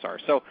fundamental rights are.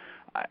 So,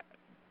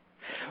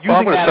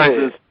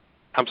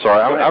 I'm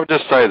sorry. I would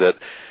just say that,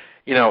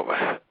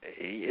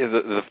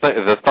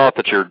 the thought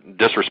that you're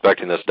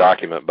disrespecting this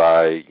document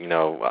by,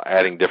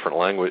 adding different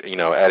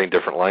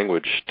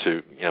language,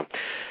 to,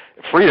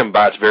 freedom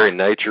by its very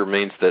nature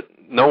means that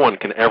no one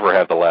can ever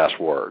have the last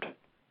word.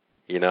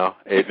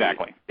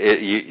 Exactly.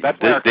 That's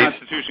why our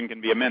Constitution can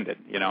be amended.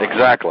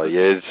 Exactly.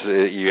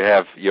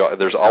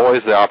 There's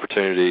always the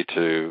opportunity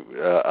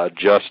to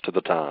adjust to the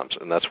times,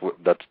 and that's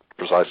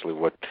precisely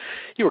what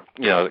you were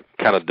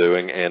kind of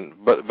doing.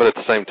 But at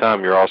the same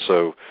time, you're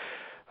also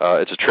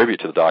it's a tribute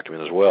to the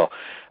document as well.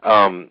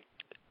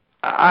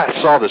 I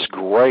saw this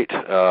great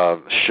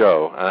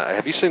show.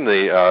 Have you seen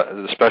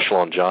the special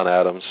on John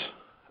Adams?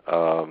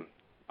 On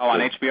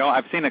HBO?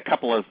 I've seen a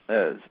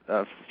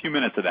few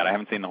minutes of that. I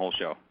haven't seen the whole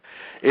show.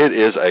 It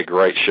is a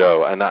great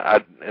show, and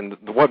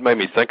what made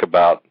me think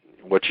about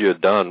what you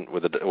had done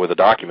with the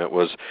document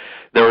was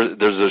there's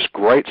this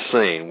great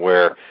scene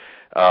where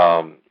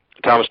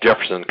Thomas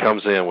Jefferson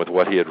comes in with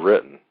what he had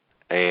written,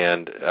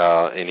 and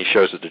he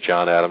shows it to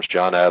John Adams.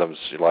 John Adams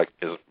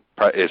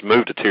is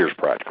moved to tears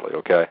practically.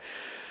 Okay,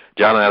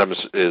 John Adams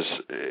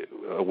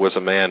was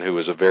a man who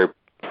was a very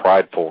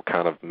prideful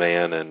kind of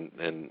man, and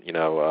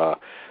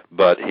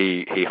but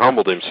he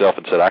humbled himself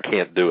and said, "I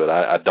can't do it.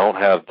 I don't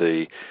have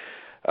the."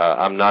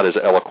 I'm not as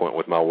eloquent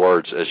with my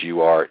words as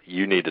you are.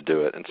 You need to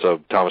do it. And so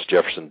Thomas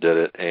Jefferson did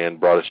it and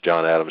brought us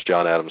John Adams.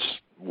 John Adams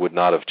would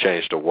not have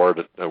changed a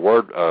word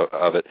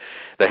of it.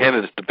 They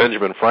handed it to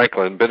Benjamin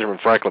Franklin. Benjamin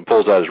Franklin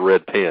pulls out his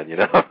red pen, he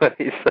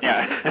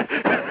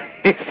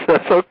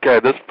says,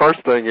 okay, this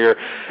first thing here,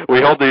 we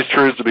hold these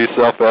truths to be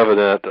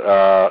self-evident.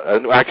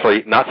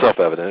 Actually, not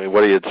self-evident.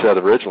 What he had said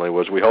originally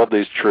was, we hold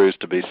these truths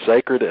to be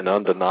sacred and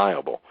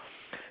undeniable.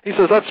 He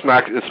says it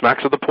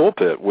smacks of the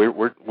pulpit. We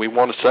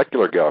want a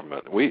secular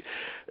government.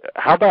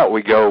 How about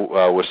we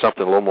go with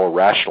something a little more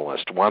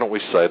rationalist? Why don't we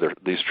say that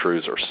these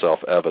truths are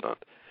self-evident?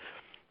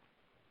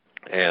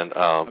 And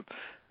I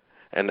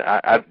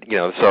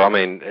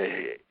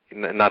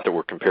not that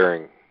we're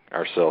comparing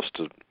ourselves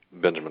to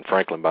Benjamin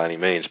Franklin by any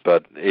means,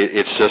 but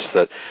it's just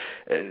that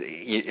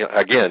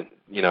again,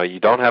 you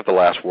don't have the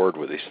last word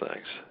with these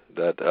things.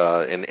 And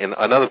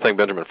another thing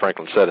Benjamin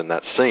Franklin said in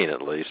that scene,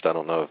 at least, I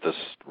don't know if this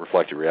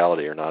reflected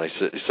reality or not, he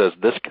says,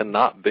 this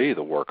cannot be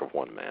the work of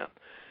one man.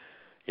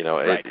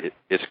 Right.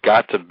 It's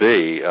got to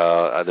be,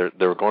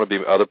 there are going to be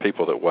other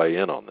people that weigh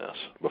in on this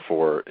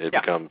before it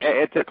becomes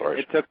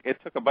declaration. It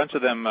took a bunch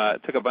of them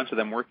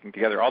working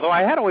together. Although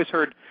I had always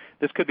heard,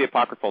 this could be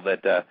apocryphal,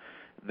 that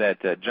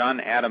John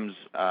Adams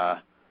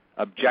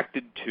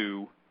objected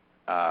to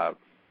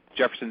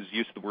Jefferson's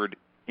use of the word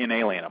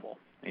inalienable.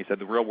 He said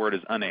the real word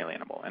is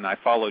unalienable, and I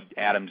followed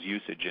Adams'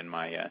 usage in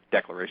my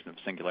declaration of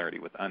singularity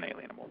with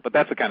unalienable. But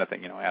that's the kind of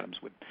thing, Adams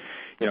would,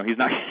 he's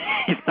not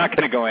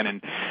going to go in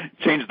and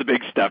change the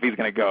big stuff. He's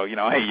going to go,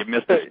 hey, you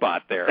missed a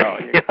spot there. Oh,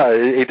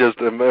 yeah, he just,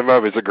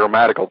 maybe it's a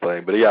grammatical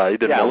thing, but yeah, he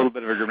did. Yeah, a little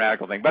bit of a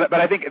grammatical thing. But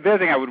I think the other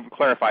thing I would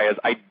clarify is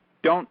I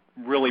don't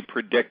really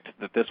predict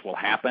that this will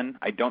happen.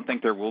 I don't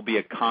think there will be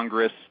a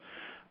Congress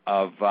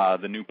of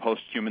the new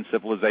post-human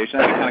civilization.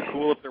 It'd be kind of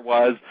cool if there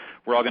was.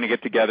 We're all going to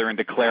get together and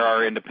declare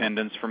our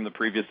independence from the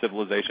previous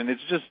civilization.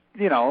 It's just,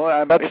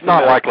 that's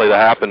not likely to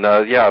happen.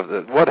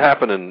 What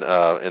happened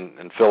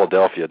in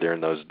Philadelphia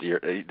during those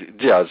years?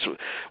 Yeah, it's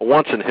a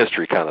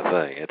once-in-history kind of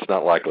thing. It's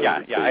not likely.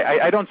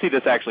 I don't see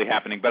this actually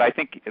happening, but I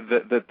think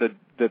that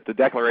the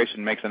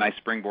Declaration makes a nice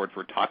springboard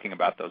for talking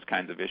about those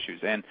kinds of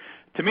issues. And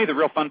to me, the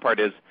real fun part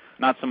is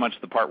not so much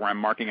the part where I'm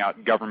marking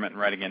out government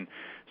and writing in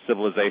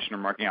civilization or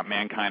marking out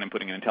mankind and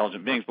putting in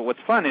intelligent beings, but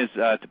what's fun is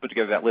to put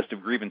together that list of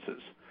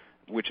grievances,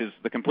 which is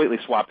the completely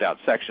swapped out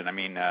section. I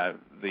mean,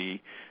 the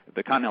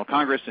Continental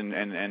Congress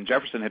and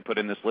Jefferson had put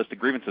in this list of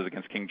grievances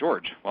against King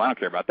George. Well, I don't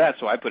care about that,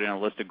 so I put in a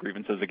list of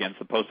grievances against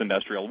the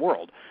post-industrial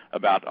world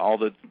about all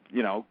the,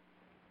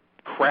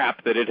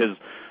 crap that it has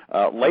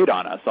laid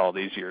on us all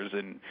these years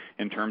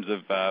in terms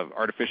of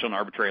artificial and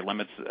arbitrary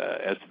limits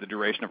as to the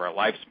duration of our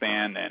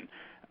lifespan and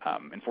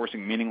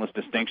enforcing meaningless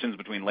distinctions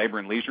between labor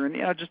and leisure, and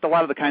just a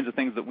lot of the kinds of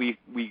things that we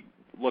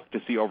look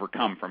to see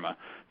overcome from a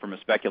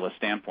speculist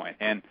standpoint.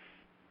 And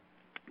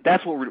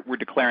that's what we're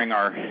declaring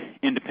our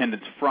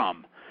independence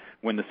from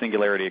when the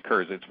singularity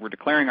occurs. We're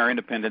declaring our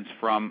independence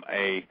from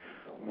a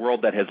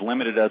world that has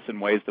limited us in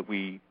ways that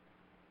we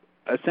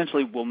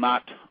essentially will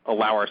not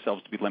allow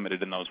ourselves to be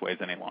limited in those ways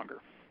any longer.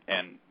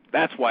 And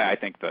that's why I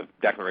think the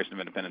Declaration of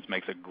Independence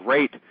makes it's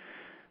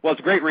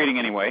a great reading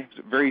anyway.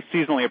 It's very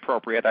seasonally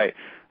appropriate.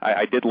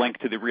 I did link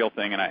to the real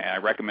thing, and I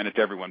recommend it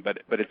to everyone. But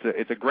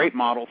it's a great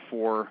model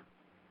for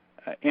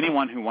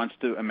anyone who wants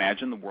to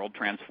imagine the world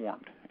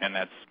transformed, and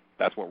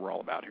that's what we're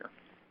all about here.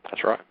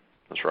 That's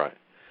right.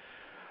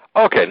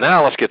 Okay,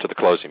 now let's get to the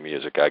closing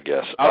music, I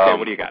guess. Okay,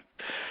 what do you got?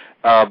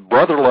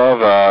 Brother Love,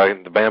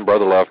 the band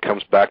Brother Love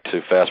comes back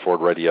to Fast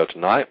Forward Radio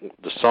tonight.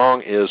 The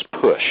song is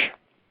Push.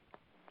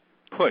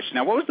 Push.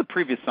 Now, what was the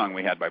previous song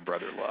we had by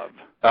Brother Love?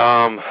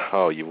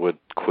 You would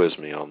quiz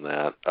me on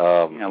that.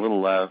 A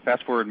little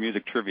Fast Forward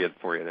music trivia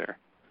for you there.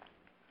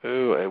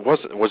 Ooh, was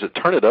it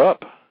Turn It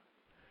Up?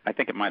 I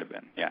think it might have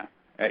been, yeah.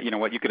 You know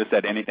what? You could have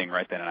said anything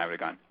right then, and I would have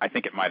gone, I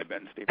think it might have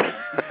been, Steve.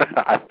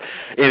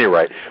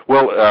 Anyway,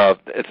 well,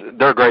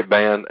 they're a great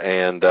band,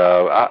 and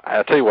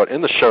I'll tell you what,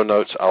 in the show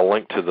notes, I'll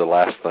link to the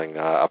last thing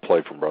I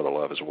played from Brother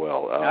Love as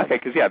well. Okay,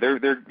 because,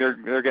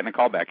 they're getting a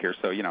call back here,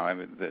 so,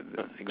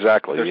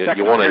 exactly.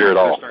 You want to hear it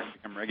all. They're starting to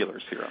become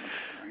regulars here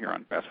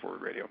on Fast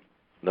Forward Radio.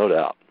 No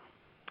doubt.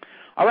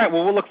 All right,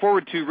 well, we'll look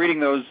forward to reading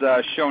those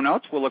show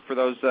notes. We'll look for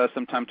those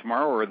sometime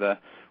tomorrow or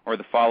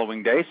the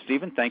following day.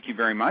 Stephen, thank you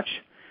very much.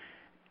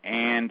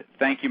 And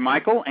thank you,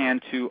 Michael,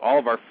 and to all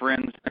of our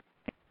friends.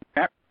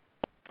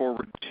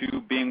 Forward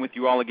to being with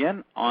you all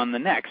again on the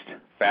next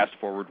Fast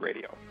Forward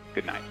Radio.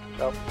 Good night.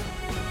 Yep.